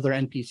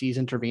NPCs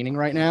intervening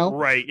right now.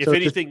 right. If So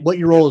it's just anything, what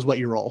you roll is what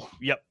you roll.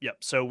 Yep.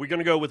 So we're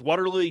gonna go with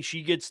Waterloo.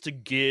 She gets to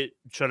get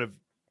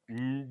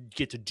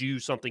to do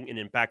something and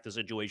impact the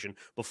situation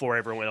before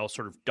everyone else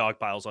sort of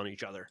dogpiles on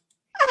each other.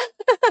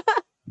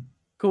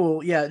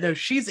 Cool. Yeah, no,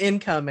 she's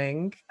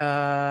incoming.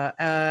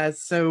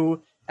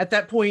 So at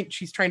that point,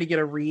 she's trying to get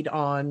a read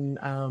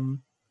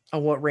on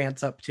what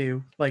Rant's up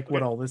to, like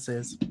what Okay. all this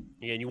is.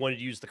 Yeah, and you wanted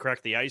to use the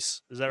crack the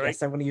ice. Is that right?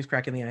 Yes, I want to use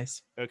cracking the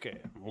ice. Okay.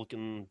 I'm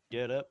looking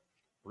get up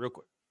real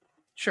quick.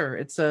 Sure,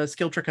 it's a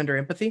skill trick under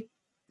empathy.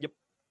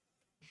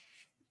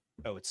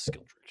 Oh, it's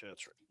skill trick.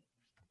 That's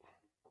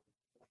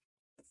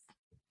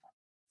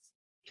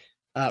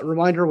right.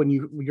 Reminder: when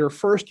your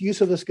first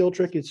use of the skill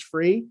trick is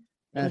free,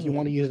 and if you Mhm.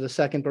 want to use it a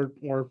second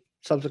or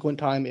subsequent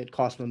time, it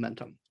costs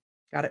momentum.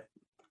 Got it.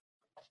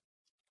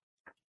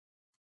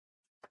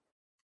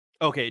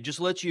 Okay, it just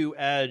lets you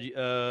add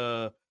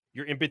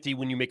your empathy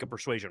when you make a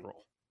persuasion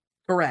roll.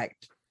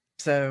 Correct.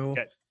 So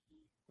Okay.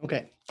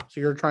 Okay,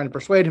 so you're trying to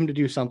persuade him to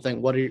do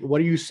something. What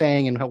are you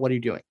saying, and what are you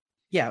doing?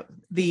 yeah,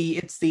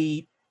 it's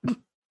the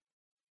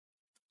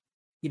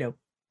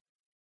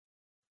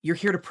you're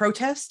here to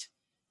protest.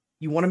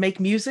 You want to make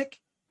music.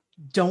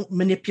 Don't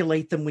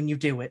manipulate them when you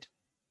do it.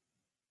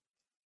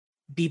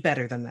 Be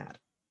better than that.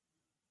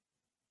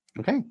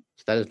 Okay,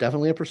 so that is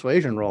definitely a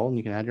persuasion roll, and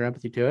you can add your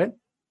empathy to it.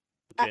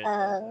 Okay.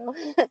 Uh-oh.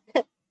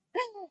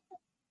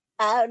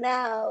 Oh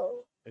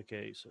no.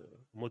 Okay, so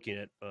I'm looking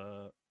at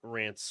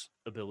Rant's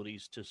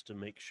abilities just to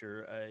make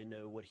sure I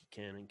know what he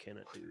can and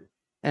cannot do.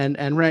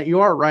 And Rant, you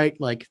are right.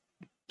 Like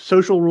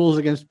social rules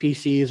against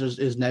PCs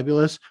is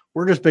nebulous.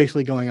 We're just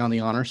basically going on the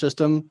honor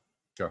system.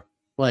 Sure.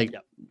 Like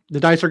Yep. the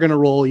dice are going to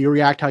roll. You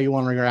react how you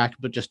want to react,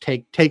 but just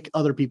take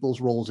other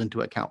people's rolls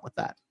into account with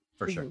that.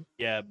 For sure. Mhm.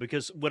 Yeah,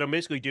 because what I'm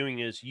basically doing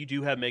is you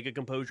do have Mega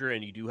Composure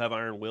and you do have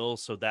Iron Will,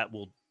 so that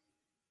will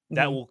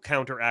Mhm. will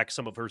counteract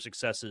some of her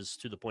successes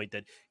to the point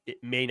that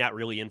it may not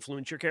really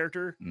influence your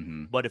character.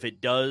 Hmm. But if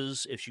it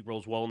does, if she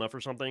rolls well enough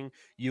or something,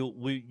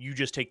 you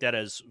just take that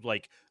as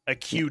like a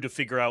cue to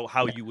figure out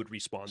how Yeah. you would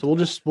respond. So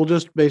to we'll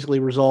just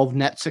basically resolve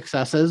net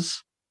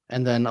successes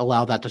and then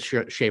allow that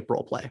to shape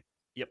role play.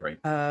 Right.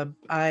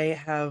 I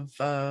have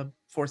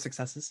 4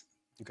 successes.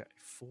 that. Okay,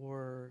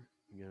 4.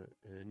 Yeah,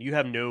 and you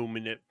have no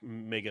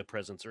mega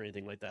presence or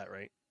anything like that,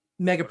 right?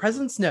 Mega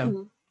presence? No.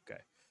 Mhm.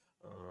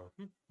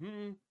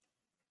 Hmm.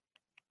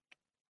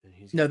 And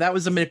he's No, got- that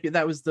was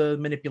that was the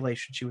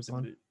manipulation she was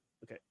on.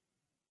 Okay,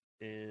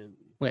 and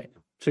Wait,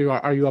 so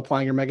are you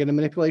applying your mega to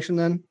manipulation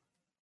then?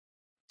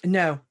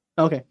 No.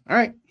 Okay, all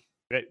right.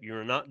 okay,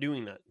 you're not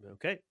doing that.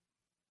 Okay,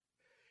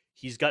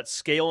 he's got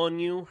scale on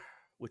you,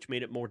 which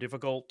made it more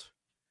difficult,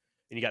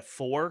 and you got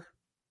 4.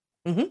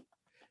 Mhm.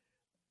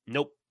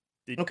 Nope.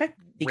 Okay.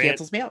 He Rant-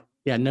 cancels me out.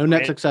 Yeah, no net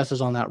Rant-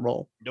 successes on that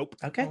roll. Nope.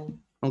 Okay.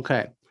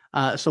 Okay.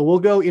 So we'll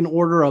go in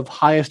order of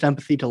highest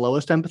empathy to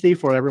lowest empathy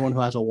for everyone who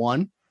has a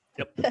 1.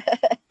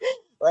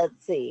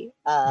 Let's see.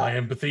 My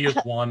empathy is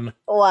 1.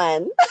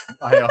 1.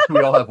 We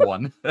all have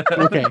 1.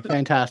 Okay,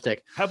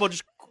 fantastic. How about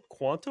just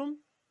quantum?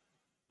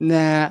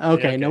 Nah,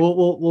 okay, okay. no,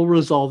 we'll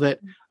resolve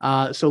it.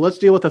 So let's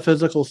deal with the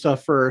physical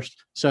stuff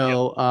first.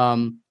 So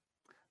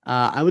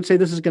I would say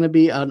this is going to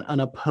be an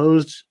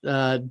opposed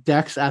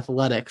Dex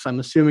Athletics. I'm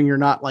assuming you're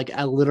not like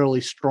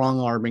literally strong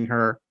arming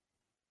her,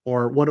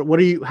 or what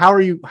are you? How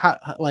are you?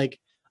 Like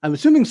I'm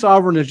assuming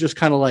Sovereign is just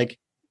kind of like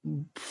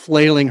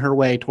flailing her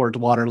way towards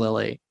Water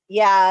Lily.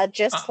 Yeah,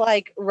 just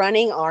like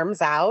running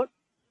arms out.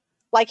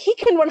 Like he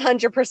can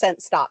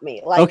 100% stop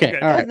me. Like Okay,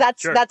 all right.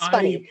 that's Sure.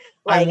 funny.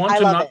 I Like want I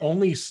to love not it.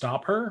 only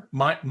stop her.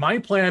 My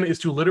plan is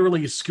to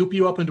literally scoop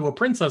you up into a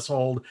princess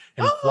hold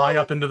and fly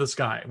up into the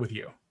sky with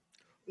you.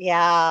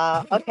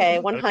 Yeah, okay,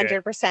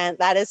 100%.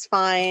 That is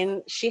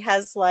fine. She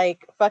has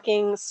like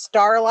fucking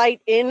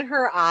starlight in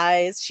her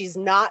eyes. She's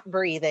not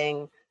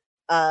breathing.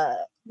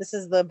 This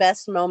is the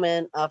best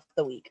moment of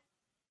the week.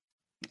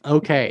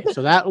 Okay,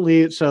 so that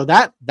leaves. So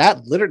that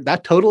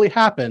totally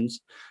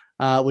happens.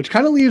 Which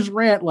kind of leaves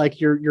Rant like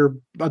you're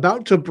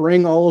about to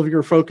bring all of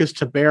your focus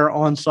to bear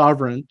on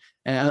Sovereign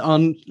and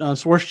on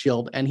Source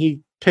Shield, and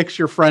he picks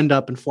your friend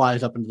up and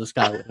flies up into the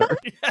sky with her.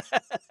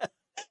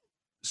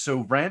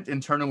 So Rant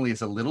internally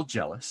is a little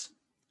jealous,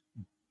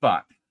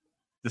 but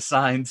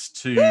decides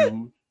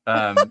to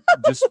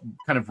just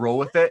kind of roll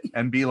with it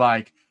and be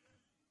like,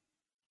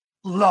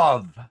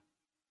 love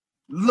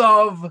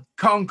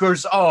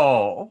conquers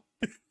all.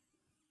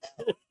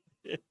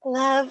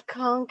 Love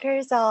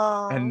conquers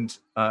all. And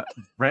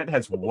Brent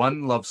has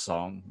one love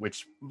song,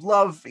 which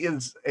love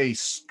is a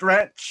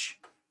stretch,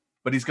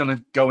 but he's going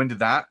to go into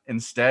that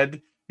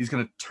instead. He's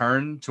going to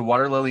turn to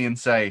Water Lily and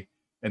say,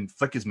 and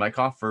flick his mic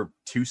off for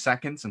 2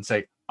 seconds and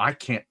say, I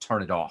can't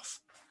turn it off.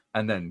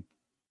 And then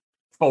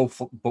full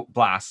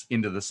blast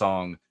into the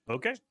song.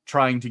 Okay.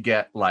 Trying to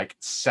get like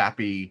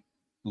sappy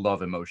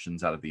love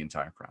emotions out of the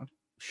entire crowd.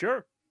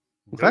 Sure.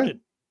 Okay. Noted.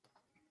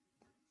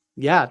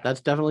 Yeah,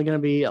 that's definitely going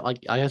to be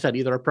like I said,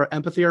 either a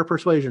empathy or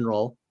persuasion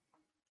roll.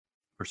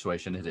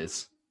 Persuasion it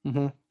is.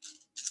 Mm-hmm.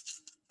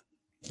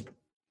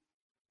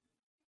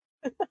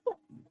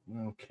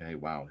 Okay,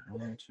 wow.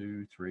 1,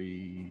 2,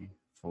 3,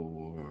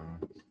 4.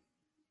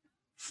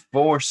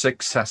 4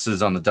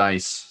 successes on the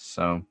dice,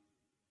 so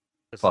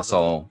This plus is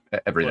all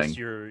everything. Plus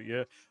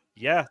your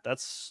yeah,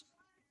 that's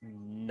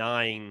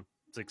 9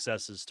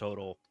 successes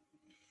total.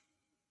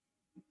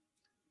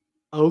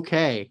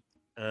 Okay.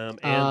 And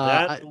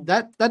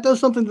that does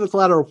something to the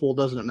collateral pool,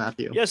 doesn't it,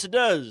 Matthew? yes, it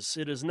does.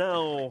 It is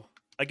now.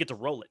 I get to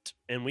roll it,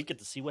 and we get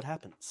to see what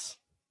happens.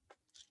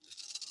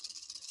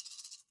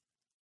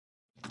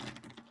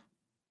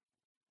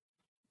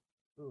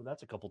 Ooh,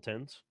 that's a couple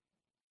 10s.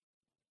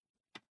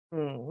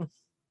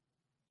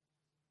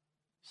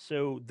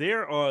 So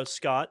there are,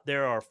 Scott,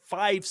 there are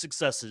 5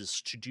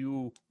 successes to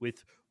do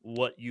with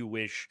what you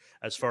wish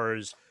as far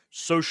as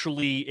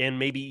socially and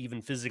maybe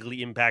even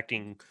physically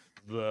impacting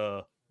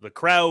the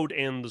crowd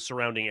and the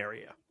surrounding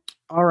area.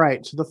 All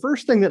right. So the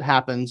first thing that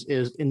happens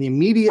is in the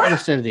immediate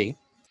vicinity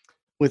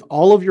with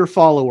all of your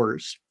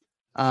followers,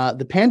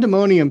 the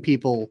Pandemonium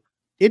people,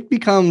 it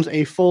becomes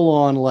a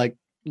full-on like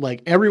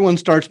everyone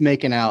starts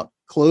making out,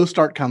 clothes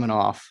start coming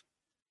off.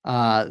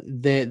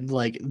 That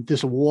like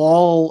this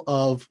wall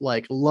of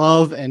like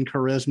love and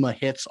charisma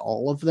hits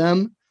all of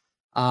them,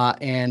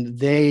 and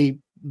they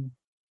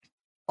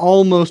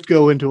almost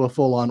go into a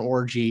full-on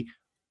orgy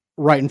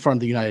right in front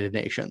of the United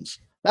Nations.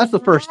 That's the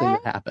first thing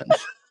that happens.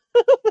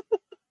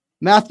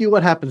 Matthew,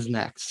 what happens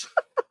next?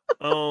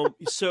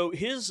 So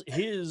his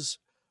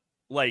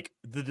like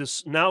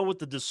now with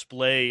the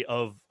display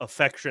of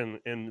affection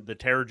in the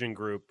Terrigen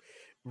group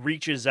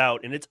reaches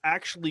out, and it's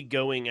actually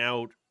going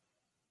out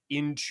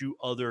into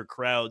other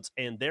crowds,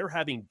 and they're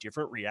having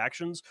different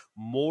reactions.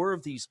 More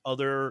of these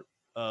other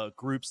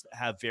groups that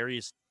have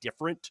various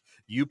different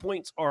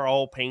viewpoints are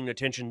all paying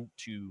attention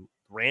to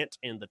Rant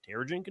and the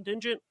Terrigen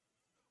contingent,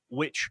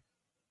 which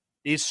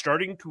is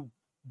starting to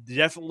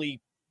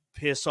definitely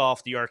piss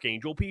off the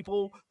Archangel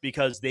people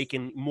because they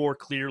can more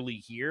clearly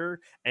hear,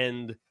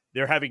 and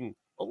they're having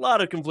a lot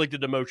of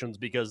conflicted emotions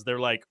because they're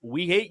like,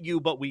 we hate you,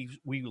 but we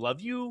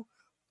love you.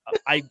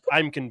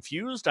 I'm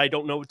confused. I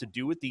don't know what to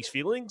do with these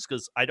feelings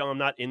because I'm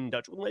not in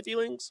touch with my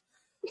feelings.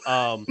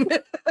 But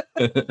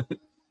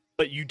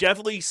you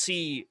definitely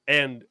see,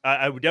 and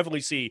I would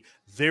definitely see,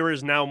 there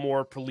is now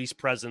more police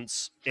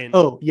presence in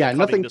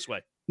coming this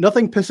way.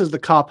 Nothing pisses the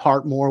cop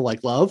heart more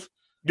like love.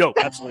 No,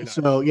 absolutely not.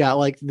 So yeah,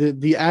 like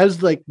as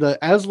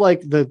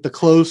the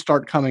clothes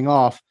start coming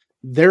off,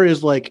 there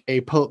is like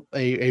a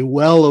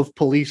well of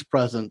police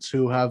presence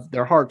who have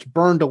their hearts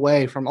burned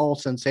away from all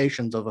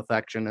sensations of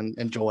affection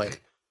and joy.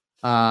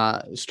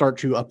 Start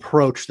to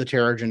approach the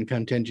Terrigen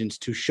contingents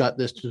to shut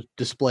this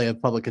display of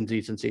public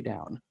indecency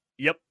down.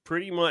 Yep,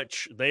 pretty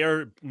much. They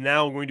are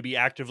now going to be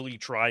actively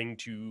trying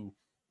to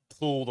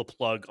pull the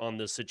plug on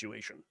this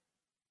situation.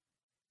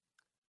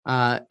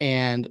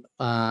 and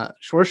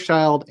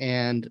Schwarzschild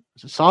and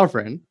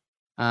Sovereign,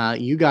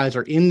 you guys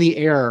are in the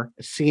air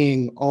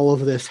seeing all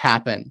of this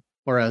happen,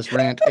 whereas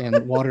Rant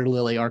and Water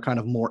Lily are kind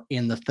of more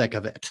in the thick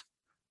of it.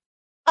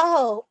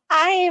 Oh,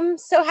 I am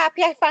so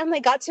happy I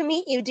finally got to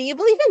meet you. Do you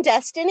believe in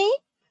destiny?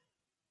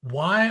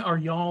 Why are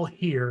y'all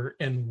here,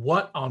 and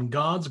what on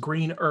God's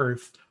green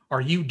earth are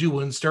you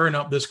doing stirring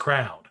up this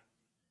crowd?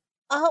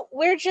 Oh,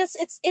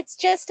 it's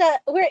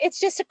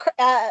just a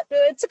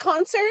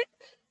concert.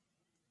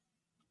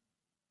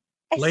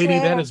 I Lady,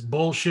 swear. that is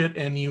bullshit,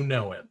 and you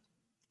know it.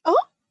 Oh,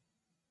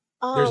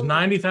 There's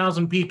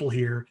 90,000 people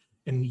here,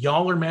 and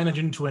y'all are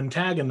managing to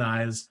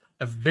antagonize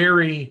a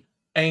very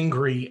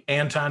angry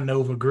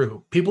anti-Nova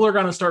group. People are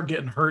going to start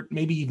getting hurt,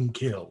 maybe even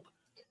killed.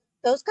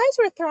 those guys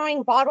were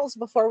throwing bottles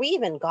before we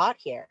even got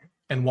here.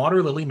 And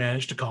Water Lily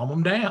managed to calm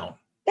them down.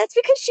 That's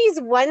because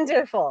she's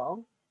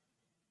wonderful.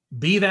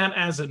 Be that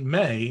as it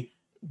may,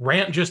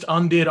 Rant just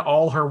undid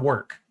all her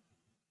work.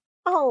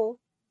 Oh,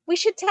 we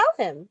should tell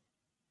him.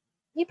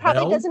 He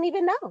probably Well, doesn't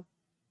even know.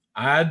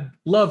 I'd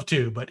love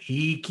to, but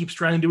he keeps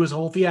trying to do his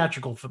whole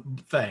theatrical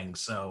thing,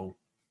 so...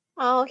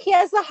 Oh, he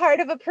has the heart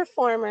of a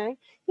performer.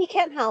 He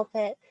can't help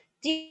it.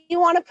 Do you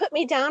want to put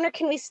me down, or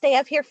can we stay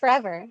up here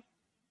forever?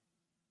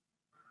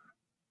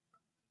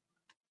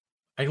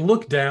 I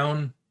look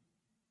down,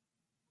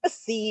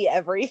 See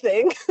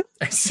everything.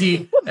 I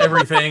see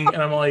everything, and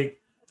I'm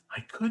like,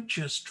 I could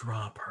just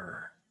drop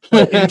her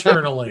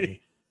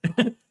internally.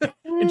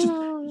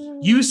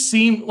 You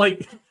seem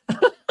like...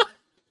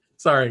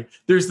 Sorry,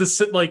 there's this,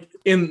 like,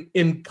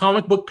 in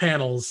comic book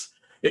panels,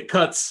 it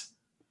cuts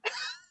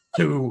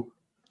to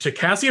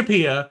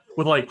Cassiopeia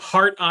with, like,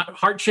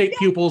 heart-shaped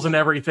pupils and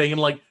everything,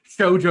 and, like,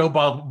 shoujo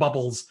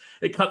bubbles.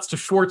 It cuts to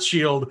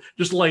Schwarzschild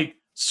just, like,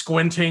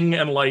 squinting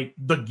and, like,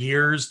 the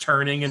gears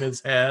turning in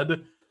his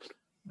head.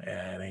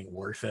 Man, it ain't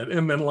worth it.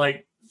 And then,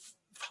 like,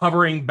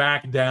 hovering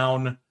back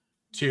down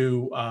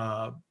to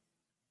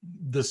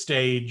the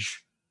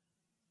stage,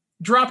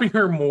 dropping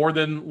her more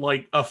than,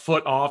 like, a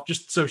foot off,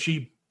 just so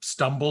she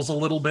stumbles a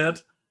little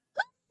bit.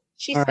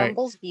 She All right.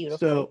 stumbles beautifully.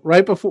 So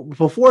right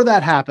before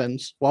that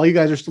happens, while you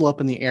guys are still up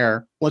in the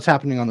air, what's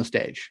happening on the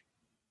stage?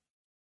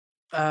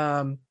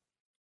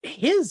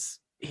 His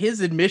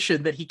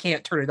admission that he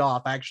can't turn it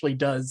off actually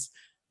does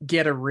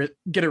get a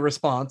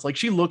response. Like,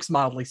 she looks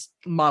mildly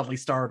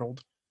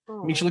startled.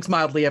 I mean, she looks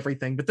mildly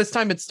everything, but this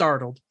time it's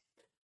startled.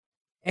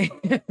 And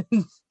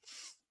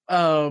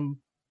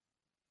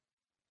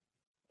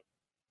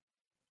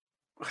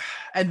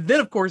and then,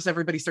 of course,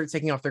 everybody starts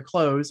taking off their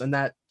clothes, and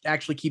that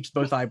actually keeps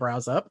both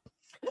eyebrows up.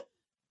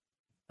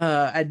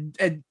 At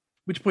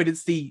which point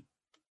it's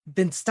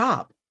then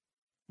stop.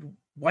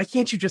 Why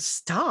can't you just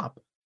stop?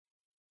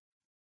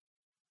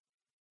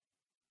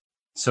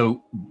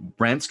 So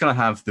Brant's gonna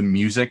have the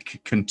music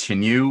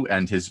continue,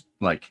 and he's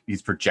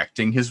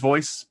projecting his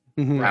voice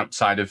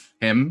outside of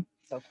him.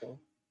 So cool.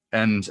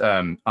 And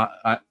I'm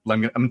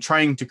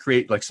trying to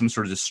create, like, some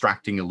sort of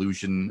distracting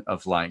illusion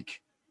of,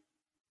 like,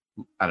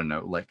 I don't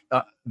know, like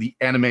the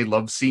anime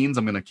love scenes.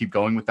 I'm gonna keep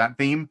going with that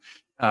theme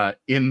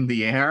in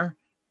the air,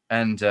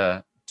 and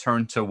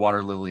turn to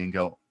Water Lily and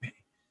go,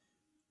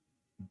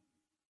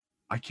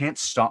 I can't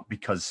stop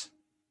because,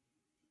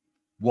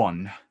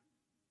 one,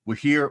 we're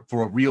here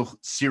for a real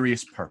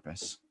serious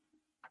purpose,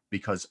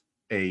 because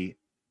a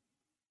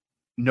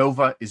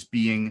Nova is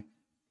being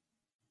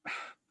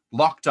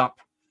locked up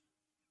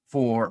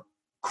for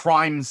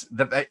crimes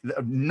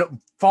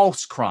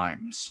false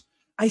crimes.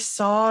 I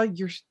saw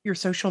your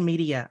social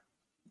media.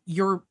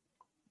 You're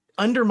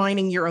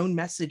undermining your own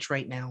message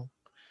right now,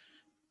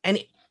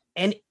 and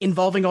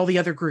involving all the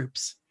other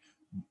groups.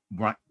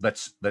 Right.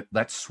 Let's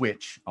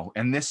switch. I'll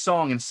end this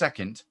song in a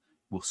second.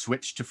 We'll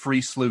switch to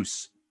Free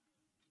Sluice.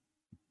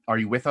 Are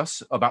you with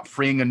us about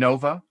freeing a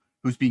Nova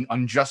who's being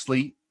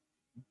unjustly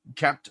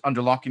kept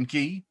under lock and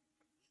key?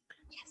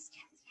 Yes.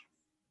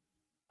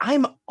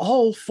 I'm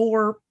all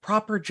for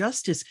proper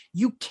justice.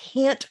 You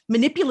can't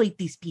manipulate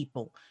these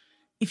people.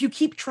 If you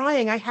keep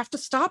trying, I have to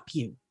stop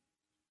you.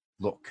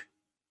 Look,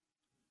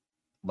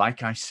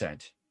 like I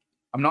said,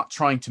 I'm not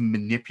trying to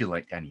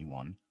manipulate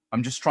anyone.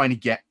 I'm just trying to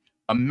get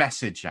a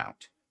message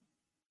out.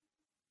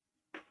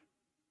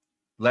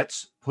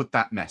 Let's put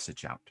that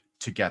message out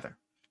together.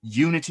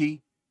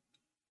 Unity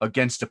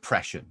against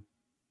oppression.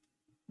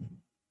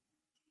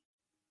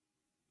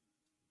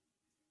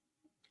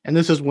 And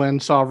this is when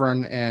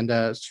Sovereign and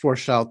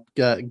Schwarzschild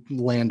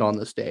land on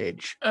the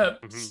stage.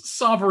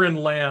 Sovereign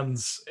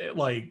lands,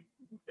 like,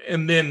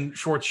 and then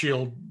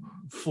Schwarzschild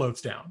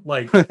floats down.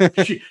 Like,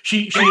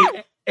 she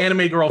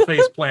anime girl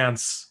face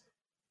plants,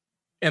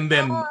 and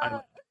then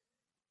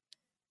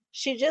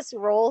she just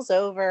rolls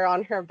over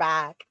on her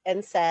back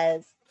and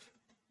says,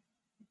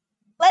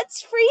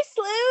 "Let's free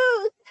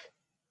Sleuth!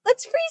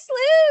 Let's free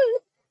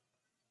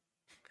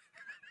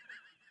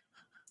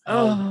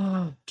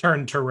Sleuth!"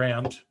 Turn to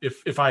Rand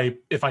if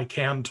I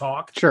can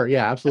talk. Sure,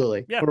 yeah,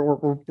 absolutely. Yeah.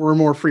 We're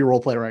more free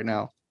role play right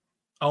now.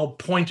 I'll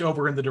point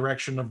over in the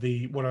direction of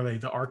the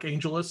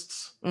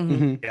Archangelists.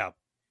 Mm-hmm. Yeah.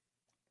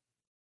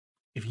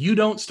 If you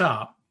don't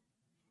stop,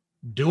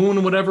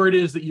 doing whatever it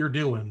is that you're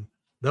doing,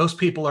 those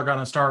people are going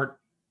to start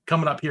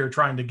coming up here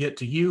trying to get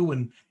to you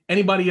and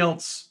anybody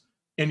else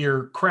in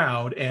your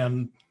crowd,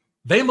 and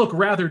they look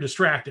rather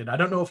distracted. I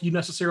don't know if you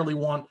necessarily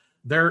want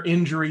their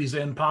injuries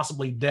and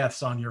possibly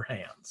deaths on your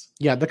hands.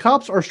 Yeah, the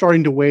cops are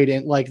starting to wade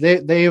in. Like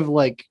they've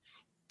like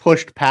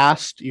pushed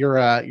past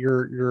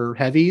your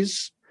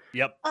heavies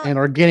Yep. and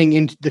are getting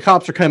into. The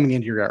cops are coming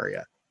into your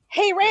area.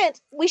 Hey,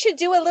 Rant, we should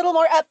do a little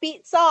more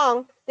upbeat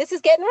song. This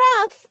is getting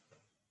rough.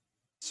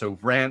 So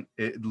Rant,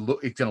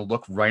 it's gonna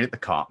look right at the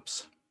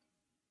cops,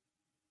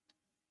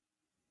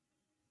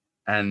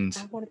 and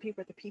I want to be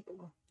where the people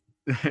are.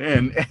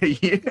 and yeah,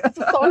 It's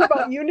a song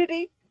about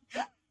unity.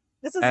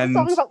 This is a And-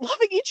 song about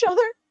loving each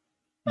other.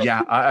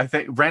 yeah, I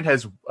think Rant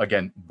has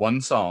again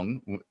one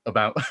song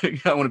about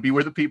I want to be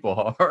where the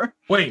people are.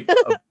 Wait,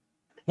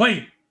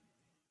 wait!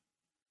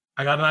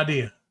 I got an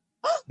idea,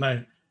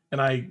 and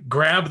I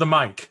grab the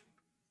mic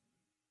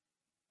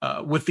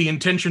with the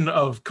intention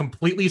of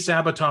completely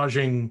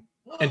sabotaging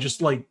and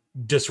just like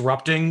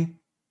disrupting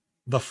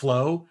the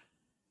flow.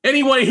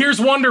 Anyway, here's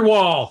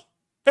Wonderwall.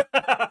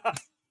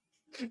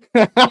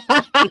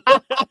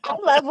 I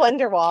love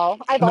Wonderwall.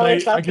 I've And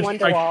always I loved just- I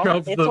Wonderwall.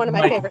 shoved It's the one of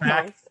my mic favorite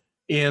back. songs.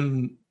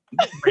 In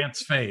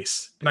Grant's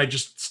face, and I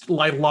just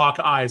like lock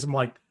eyes. I'm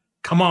like,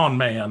 "Come on,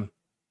 man!"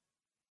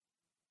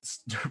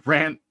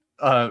 Rant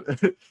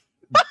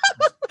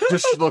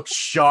just looks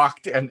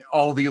shocked, and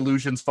all the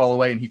illusions fall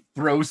away, and he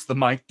throws the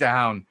mic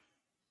down.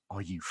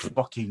 Are you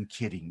fucking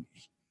kidding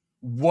me?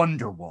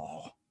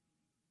 Wonderwall,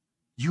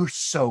 you're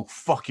so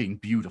fucking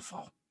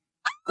beautiful.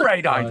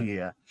 Great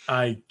idea.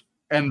 I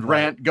And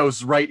Right. Rant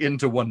goes right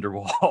into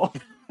Wonderwall.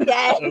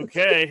 Yes.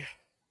 Okay.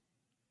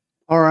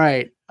 All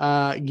right.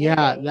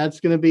 Yeah, that's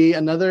going to be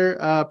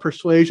another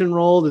persuasion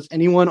roll. Does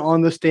anyone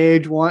on the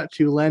stage want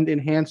to lend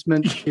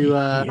enhancement to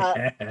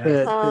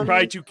yeah.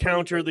 Try to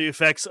counter the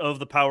effects of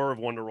the power of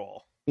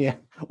Wonderwall.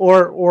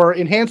 or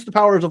enhance the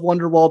powers of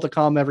Wonderwall to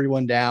calm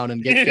everyone down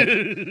and get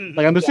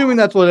like I'm assuming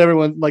that's what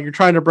everyone like you're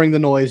trying to bring the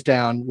noise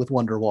down with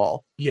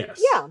Wonderwall.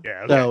 Yes. Yeah.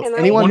 Yeah. Okay. So And I-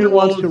 anyone who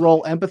wants Wonderwall- to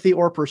roll empathy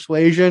or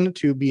persuasion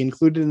to be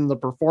included in the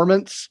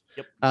performance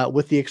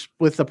with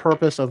the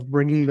purpose of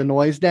bringing the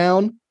noise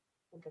down.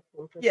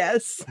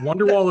 Yes.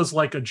 Wonderwall is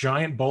like a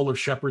giant bowl of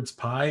shepherd's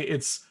pie.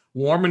 It's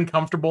warm and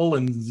comfortable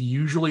and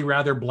usually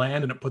rather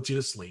bland, and it puts you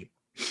to sleep.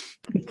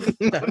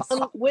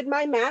 Would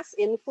my mass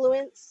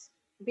influence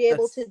be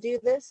able That's- to do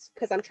this?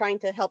 Because I'm trying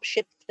to help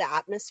shift the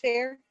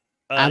atmosphere.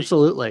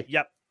 Absolutely.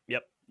 Yep.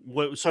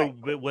 So Alright,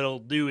 cool. what it'll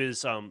do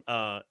is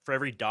for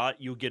every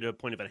dot you'll get a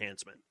point of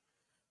enhancement.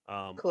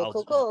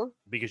 Cool.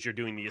 Because you're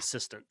doing the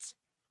assistance.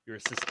 You're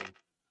assisting.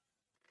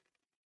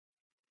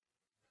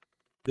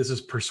 This is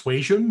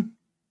persuasion,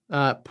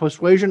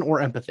 Persuasion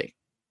or empathy.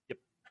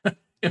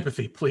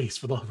 empathy, please,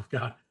 for the love of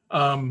God.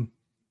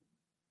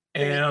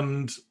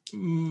 And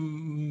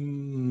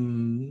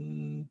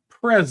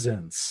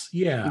presence.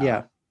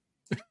 Yeah.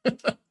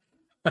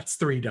 That's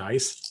 3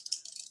 dice.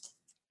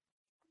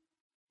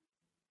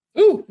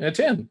 Ooh, a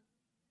 10.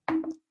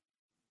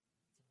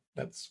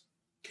 That's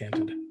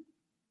canted.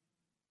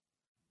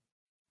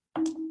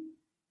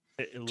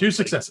 It looks 2 like-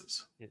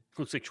 successes. it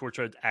looks like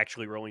Schwarzred's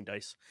actually rolling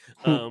dice.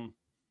 Hmm.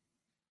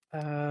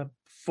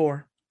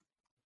 4.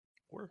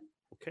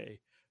 Okay.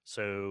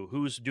 So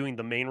who's doing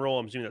the main roll?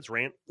 I'm assuming that's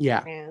Rant.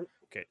 Yeah. And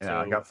Okay. Yeah, so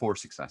I got 4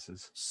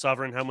 successes.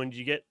 Sovereign, how many did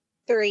you get?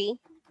 3.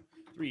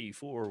 3,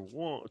 4,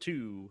 1,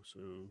 2.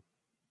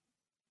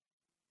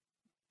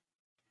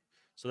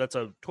 So that's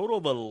a total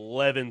of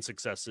 11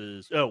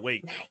 successes. Oh,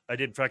 wait. Nice. I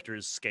didn't factor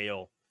his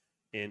scale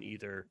in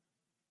either.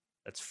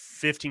 That's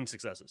 15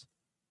 successes.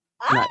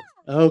 Nice.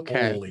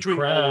 Okay. Holy Between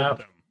all of crap.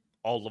 them.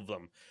 All of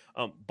them.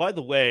 By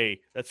the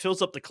way, that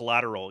fills up the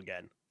collateral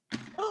again.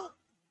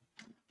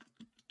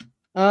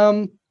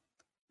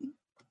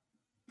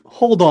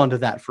 Hold on to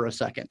that for a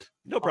second.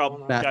 No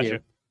problem. Matthew.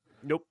 Gotcha.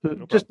 Nope. So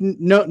No just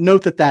problem.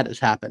 note that has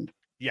happened.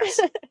 Yes.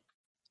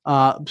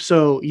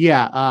 So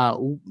yeah,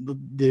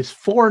 this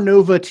 4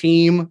 Nova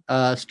team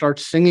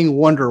starts singing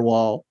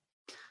Wonderwall.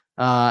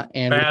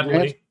 And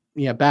with Rant,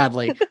 Badly.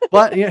 badly,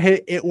 but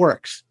it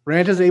works.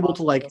 Rant is able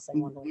to like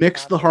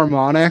mix the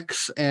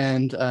harmonics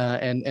and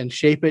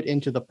shape it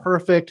into the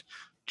perfect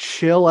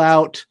chill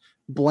out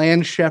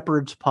bland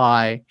shepherd's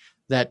pie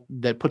that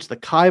puts the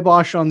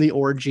kibosh on the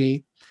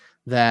orgy,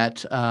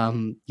 that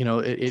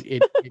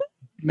it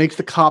makes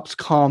the cops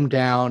calm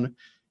down.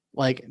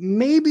 Like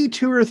maybe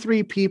 2 or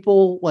 3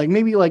 people, like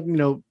maybe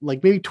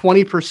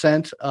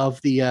 20%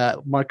 of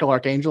the Michael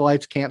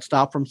Archangelites can't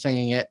stop from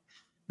singing it,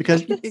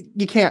 because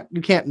you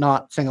can't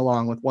not sing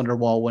along with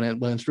Wonderwall when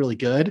it's really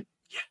good.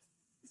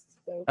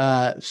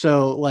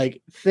 So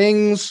like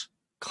things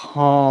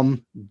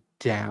calm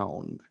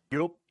down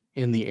Yep.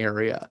 in the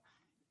area.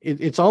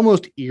 It's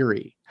almost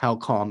eerie how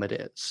calm it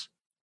is.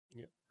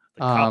 The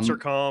cops are Um,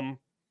 calm.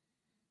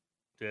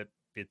 That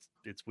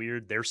it's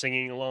weird. They're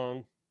singing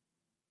along.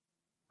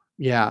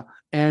 Yeah.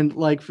 And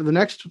like for the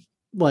next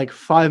like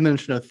 5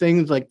 minutes,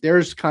 things like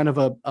there's kind of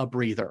a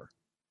breather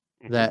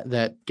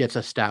that gets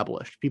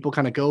established. People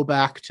kind of go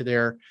back to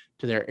their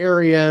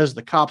areas.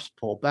 The cops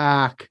pull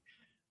back,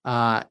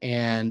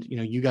 and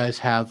you guys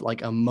have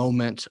like a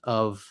moment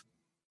of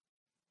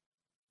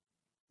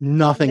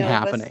nothing Nova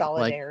happening.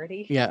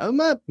 solidarity. Yeah,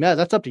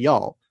 that's up to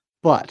y'all.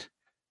 But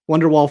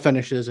Wonderwall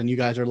finishes, and you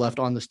guys are left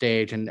on the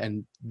stage,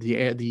 and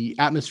the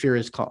atmosphere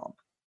is calm.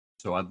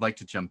 So I'd like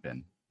to jump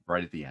in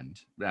right at the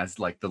end, as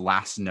like the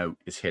last note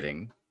is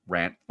hitting.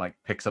 Rant like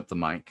picks up the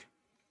mic,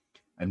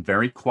 and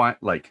very quiet,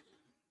 like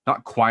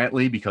not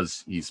quietly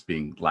because he's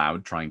being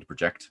loud trying to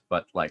project,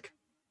 but like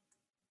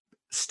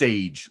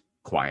stage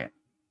quiet.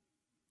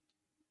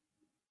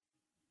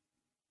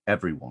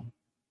 Everyone,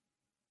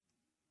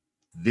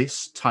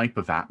 this type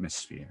of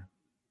atmosphere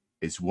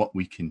is what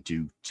we can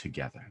do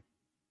together.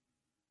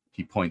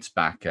 He points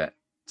back at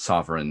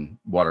Sovereign,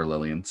 Water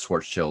Lily, and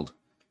Schwarzschild.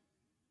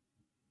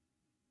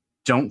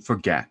 Don't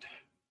forget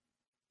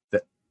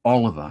that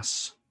all of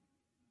us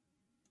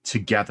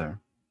together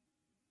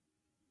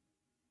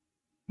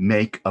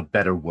make a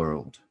better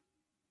world.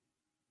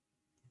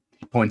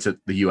 He points at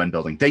the UN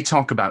building. They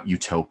talk about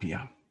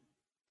utopia.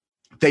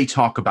 They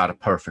talk about a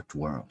perfect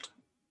world.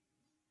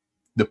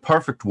 The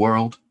perfect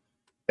world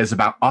is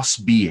about us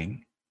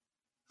being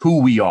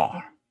who we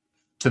are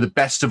to the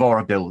best of our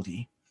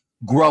ability,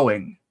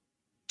 growing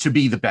to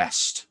be the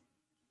best,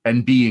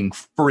 and being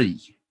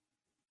free.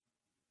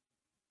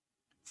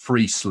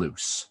 Free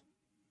sluice.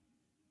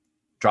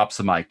 Drops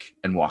the mic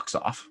and walks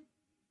off.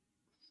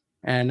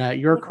 And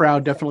your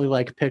crowd definitely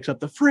like picks up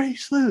the free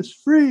sluice,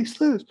 free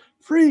sluice,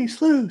 free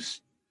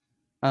sluice.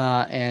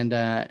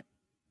 Yeah.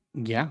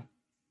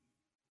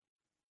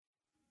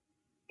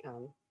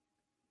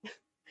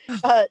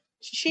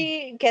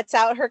 She gets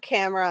out her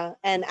camera,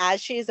 and as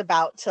she's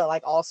about to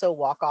like also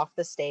walk off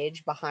the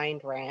stage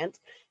behind Rant,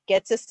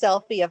 gets a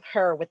selfie of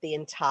her with the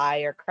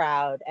entire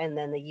crowd and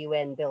then the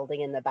UN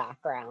building in the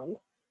background.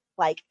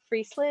 Like,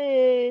 free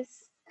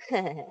sluice.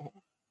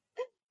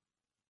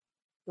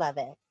 Love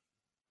it.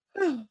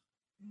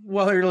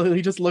 Well,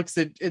 he just looks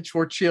at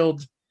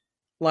Schwarzschild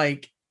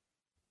like,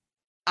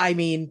 I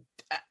mean,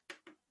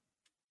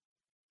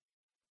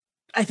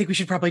 I think we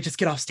should probably just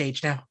get off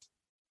stage now.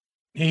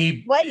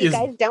 You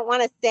guys don't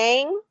want to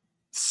sing?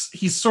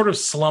 He's sort of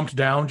slumped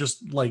down,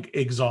 just like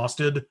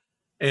exhausted,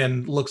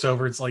 and looks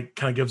over. It's like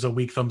kind of gives a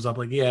weak thumbs up,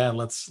 like, yeah,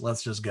 let's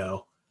just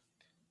go.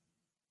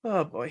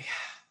 Oh boy.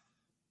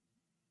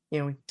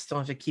 We still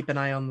have to keep an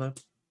eye on the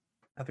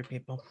other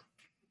people.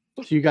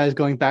 So you guys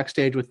going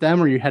backstage with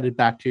them, or you headed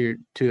back to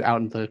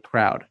out in the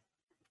crowd?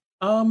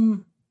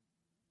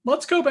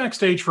 Let's go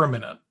backstage for a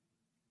minute.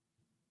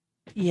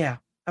 Yeah.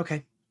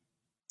 Okay.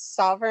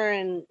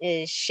 Sovereign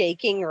is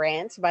shaking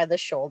Rant by the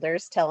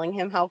shoulders, telling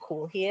him how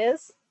cool he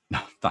is.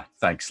 No,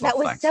 thanks. That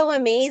was thanks. so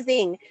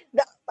amazing.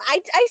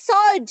 I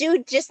saw a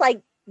dude just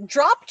like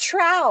drop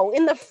trow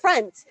in the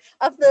front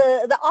of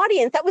the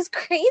audience. That was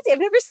crazy. I've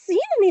never seen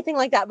anything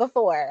like that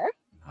before.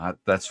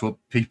 That's what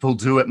people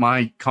do at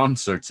my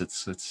concerts.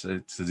 It's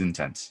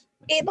intense.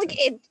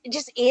 It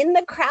just in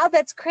the crowd.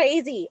 That's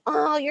crazy.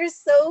 Oh, you're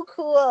so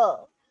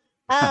cool.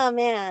 Oh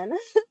man.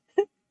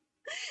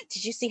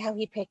 Did you see how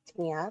he picked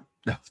me up?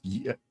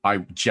 Yeah,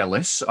 I'm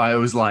jealous. I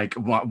was like,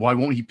 why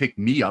won't he pick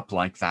me up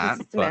like that?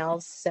 It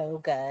smells so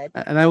good.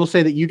 And I will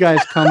say that you guys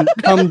come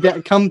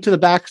to the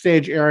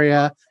backstage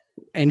area,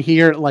 and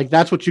here, like,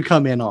 that's what you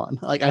come in on.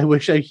 Like, I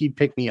wish he'd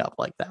pick me up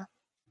like that.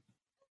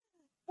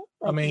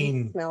 I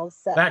mean, smells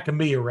that can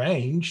be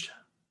arranged.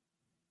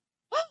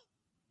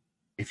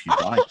 If you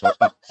like.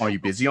 Are you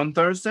busy on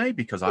Thursday?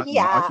 Because I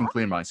can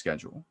clear my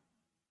schedule.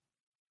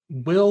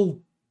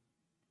 We'll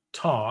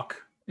talk,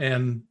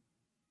 and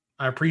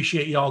I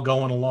appreciate y'all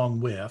going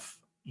along with,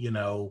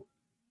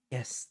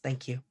 Yes,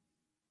 thank you.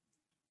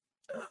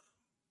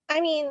 I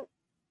mean,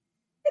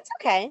 it's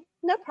okay.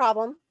 No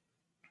problem.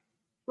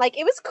 Like,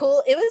 it was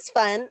cool. It was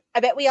fun. I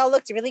bet we all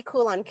looked really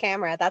cool on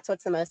camera. That's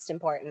what's the most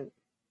important.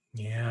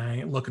 Yeah, I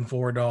ain't looking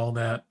forward to all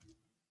that.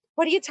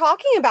 What are you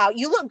talking about?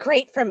 You look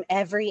great from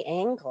every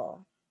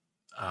angle.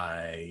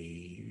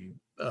 I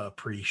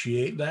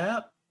appreciate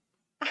that.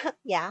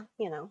 Yeah,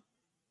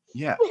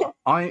 Yeah,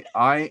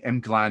 I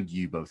am glad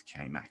you both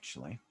came,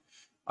 actually.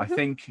 I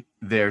think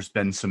there's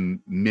been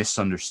some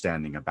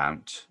misunderstanding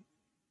about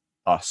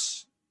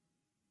us,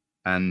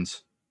 and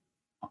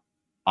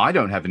I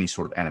don't have any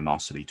sort of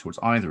animosity towards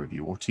either of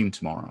you or Team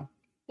Tomorrow.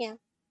 Yeah.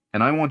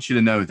 And I want you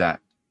to know that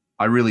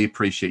I really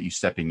appreciate you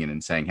stepping in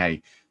and saying,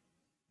 hey,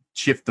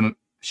 shift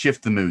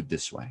the mood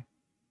this way.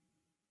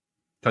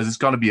 Because it's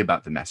got to be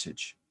about the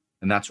message,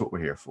 and that's what we're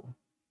here for.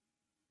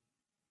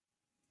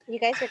 You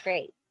guys are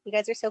great. You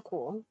guys are so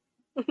cool.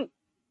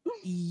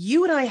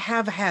 You and I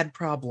have had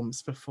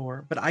problems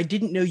before, but I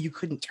didn't know you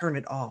couldn't turn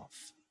it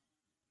off.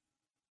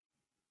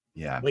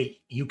 Yeah.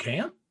 Wait, you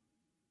can't?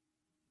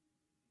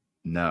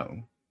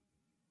 No.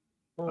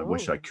 I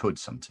wish I could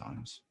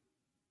sometimes.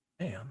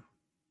 Man.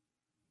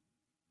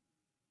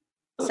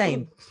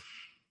 Same.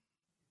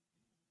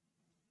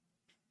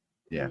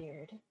 Yeah.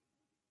 Weird.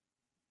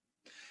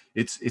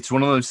 It's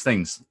one of those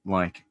things,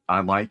 like I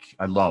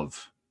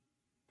love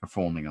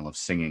performing, I love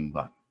singing,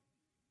 but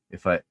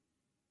if I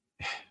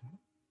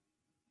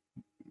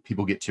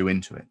people get too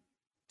into it.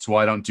 That's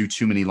why I don't do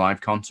too many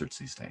live concerts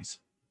these days.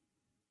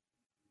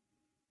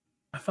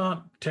 I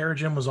thought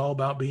Terrigen was all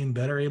about being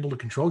better able to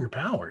control your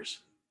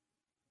powers.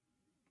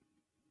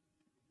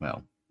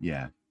 Well,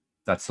 yeah,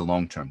 that's the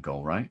long-term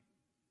goal, right?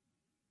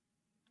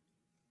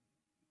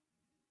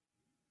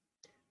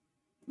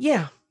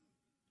 Yeah,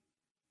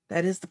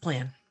 that is the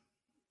plan.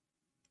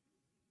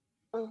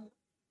 Oh.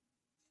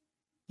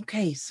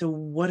 Okay, so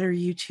what are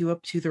you two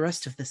up to the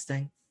rest of this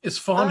thing? Is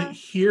Fawn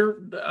here?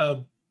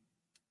 I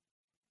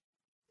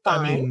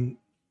Fawn? mean,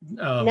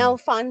 No,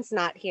 Fawn's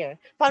not here.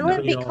 Fawn no,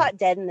 would be y'all- caught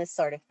dead in this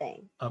sort of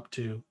thing. up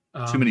to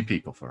Too many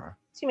people for her.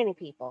 Too many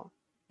people.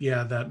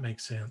 Yeah, that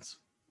makes sense.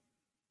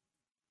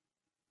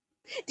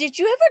 Did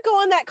you ever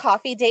go on that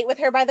coffee date with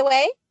her, by the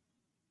way?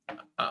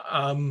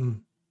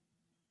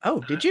 Oh,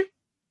 did you?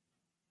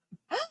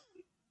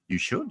 You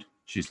should.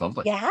 She's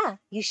lovely. Yeah,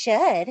 you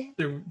should.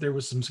 There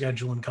was some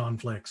scheduling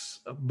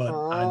conflicts, but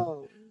I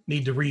Oh.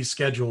 need to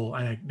reschedule.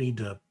 I need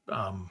to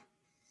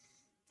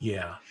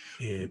yeah.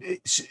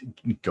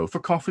 Go for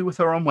coffee with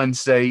her on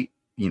Wednesday.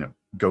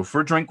 Go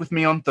for a drink with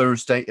me on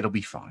Thursday. It'll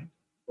be fine.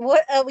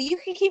 What? You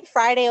can keep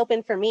Friday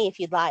open for me if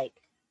you'd like.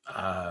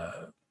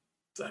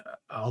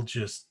 I'll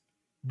just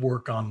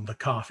work on the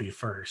coffee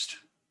first.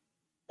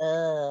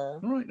 All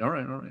right.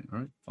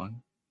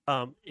 Fine.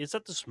 Is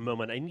at this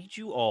moment I need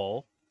you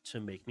all to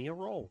make me a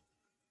roll.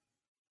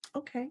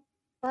 Okay.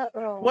 What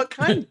roll? What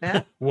kind,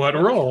 Matt? What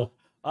roll?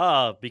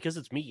 Because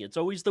it's me. It's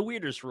always the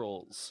weirdest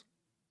rolls.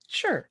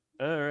 Sure.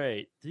 All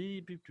right.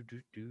 Let me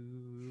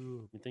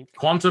think.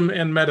 Quantum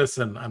and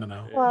medicine. I don't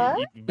know.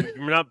 What?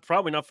 You're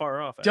probably not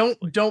far off. actually.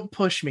 Don't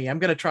push me. I'm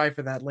gonna try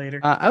for that later.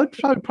 I would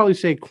probably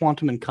say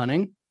quantum and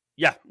cunning.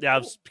 Yeah, I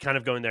was kind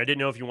of going there. I didn't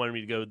know if you wanted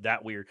me to go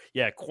that weird.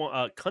 Yeah,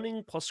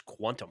 cunning plus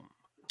quantum.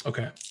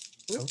 Okay.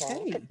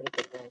 Okay.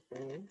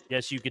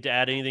 Yes, you get to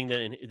add anything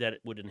that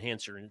would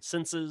enhance your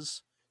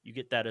senses. You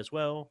get that as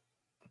well.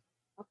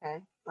 Okay.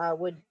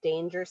 Would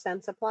danger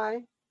sense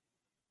apply?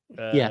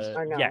 Yes.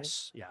 Or no?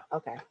 Yes. Yeah.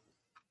 Okay.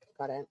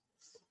 Got it.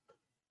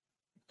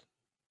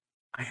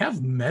 I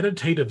have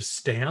meditative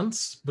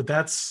stance, but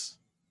that's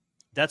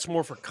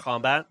more for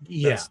combat.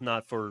 Yeah. That's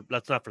not for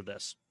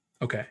this.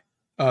 okay.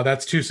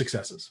 That's 2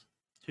 successes.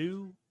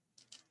 2.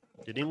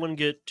 Did anyone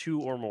get 2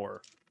 or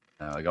more?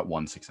 I got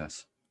 1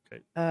 success.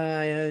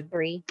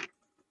 Three.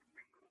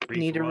 3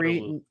 need to for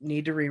Waterloo.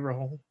 need to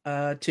re-roll.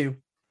 2.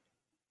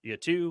 You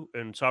get 2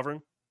 and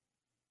Sovereign.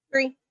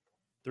 3.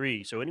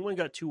 3. So anyone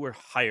got 2 or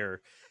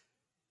higher,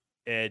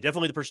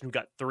 definitely the person who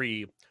got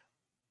 3.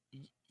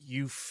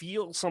 You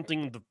feel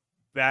something in the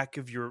back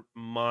of your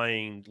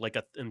mind, like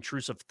an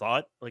intrusive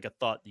thought, like a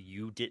thought that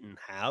you didn't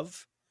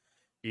have,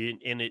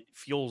 and it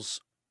feels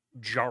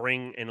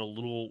jarring and a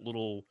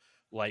little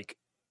like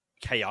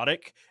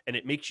chaotic, and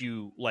it makes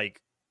you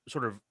like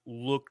sort of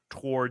look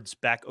towards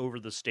back over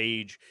the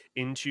stage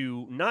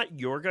into not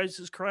your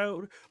guys'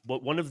 crowd,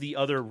 but one of the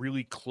other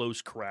really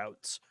close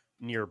crowds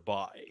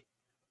nearby.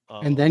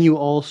 And then you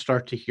all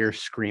start to hear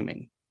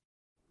screaming.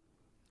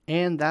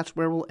 And that's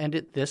where we'll end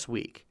it this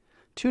week.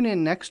 Tune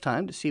in next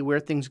time to see where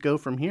things go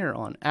from here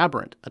on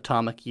Aberrant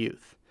Atomic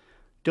Youth.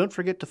 Don't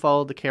forget to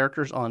follow the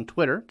characters on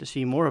Twitter to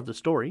see more of the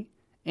story,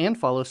 and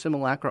follow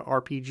Simulacra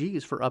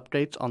RPGs for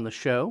updates on the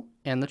show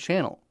and the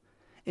channel.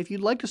 If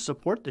you'd like to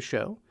support the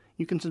show,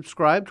 you can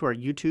subscribe to our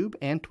YouTube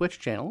and Twitch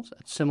channels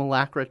at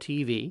Simulacra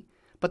TV,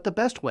 but the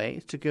best way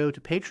is to go to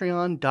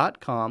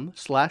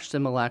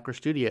patreon.com/Simulacra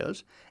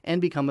Studios and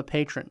become a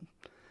patron.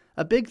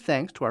 A big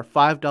thanks to our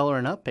 $5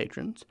 and up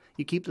patrons.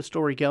 You keep the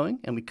story going,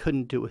 and we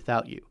couldn't do it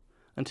without you.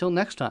 Until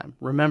next time,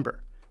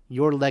 remember,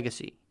 your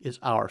legacy is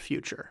our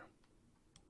future.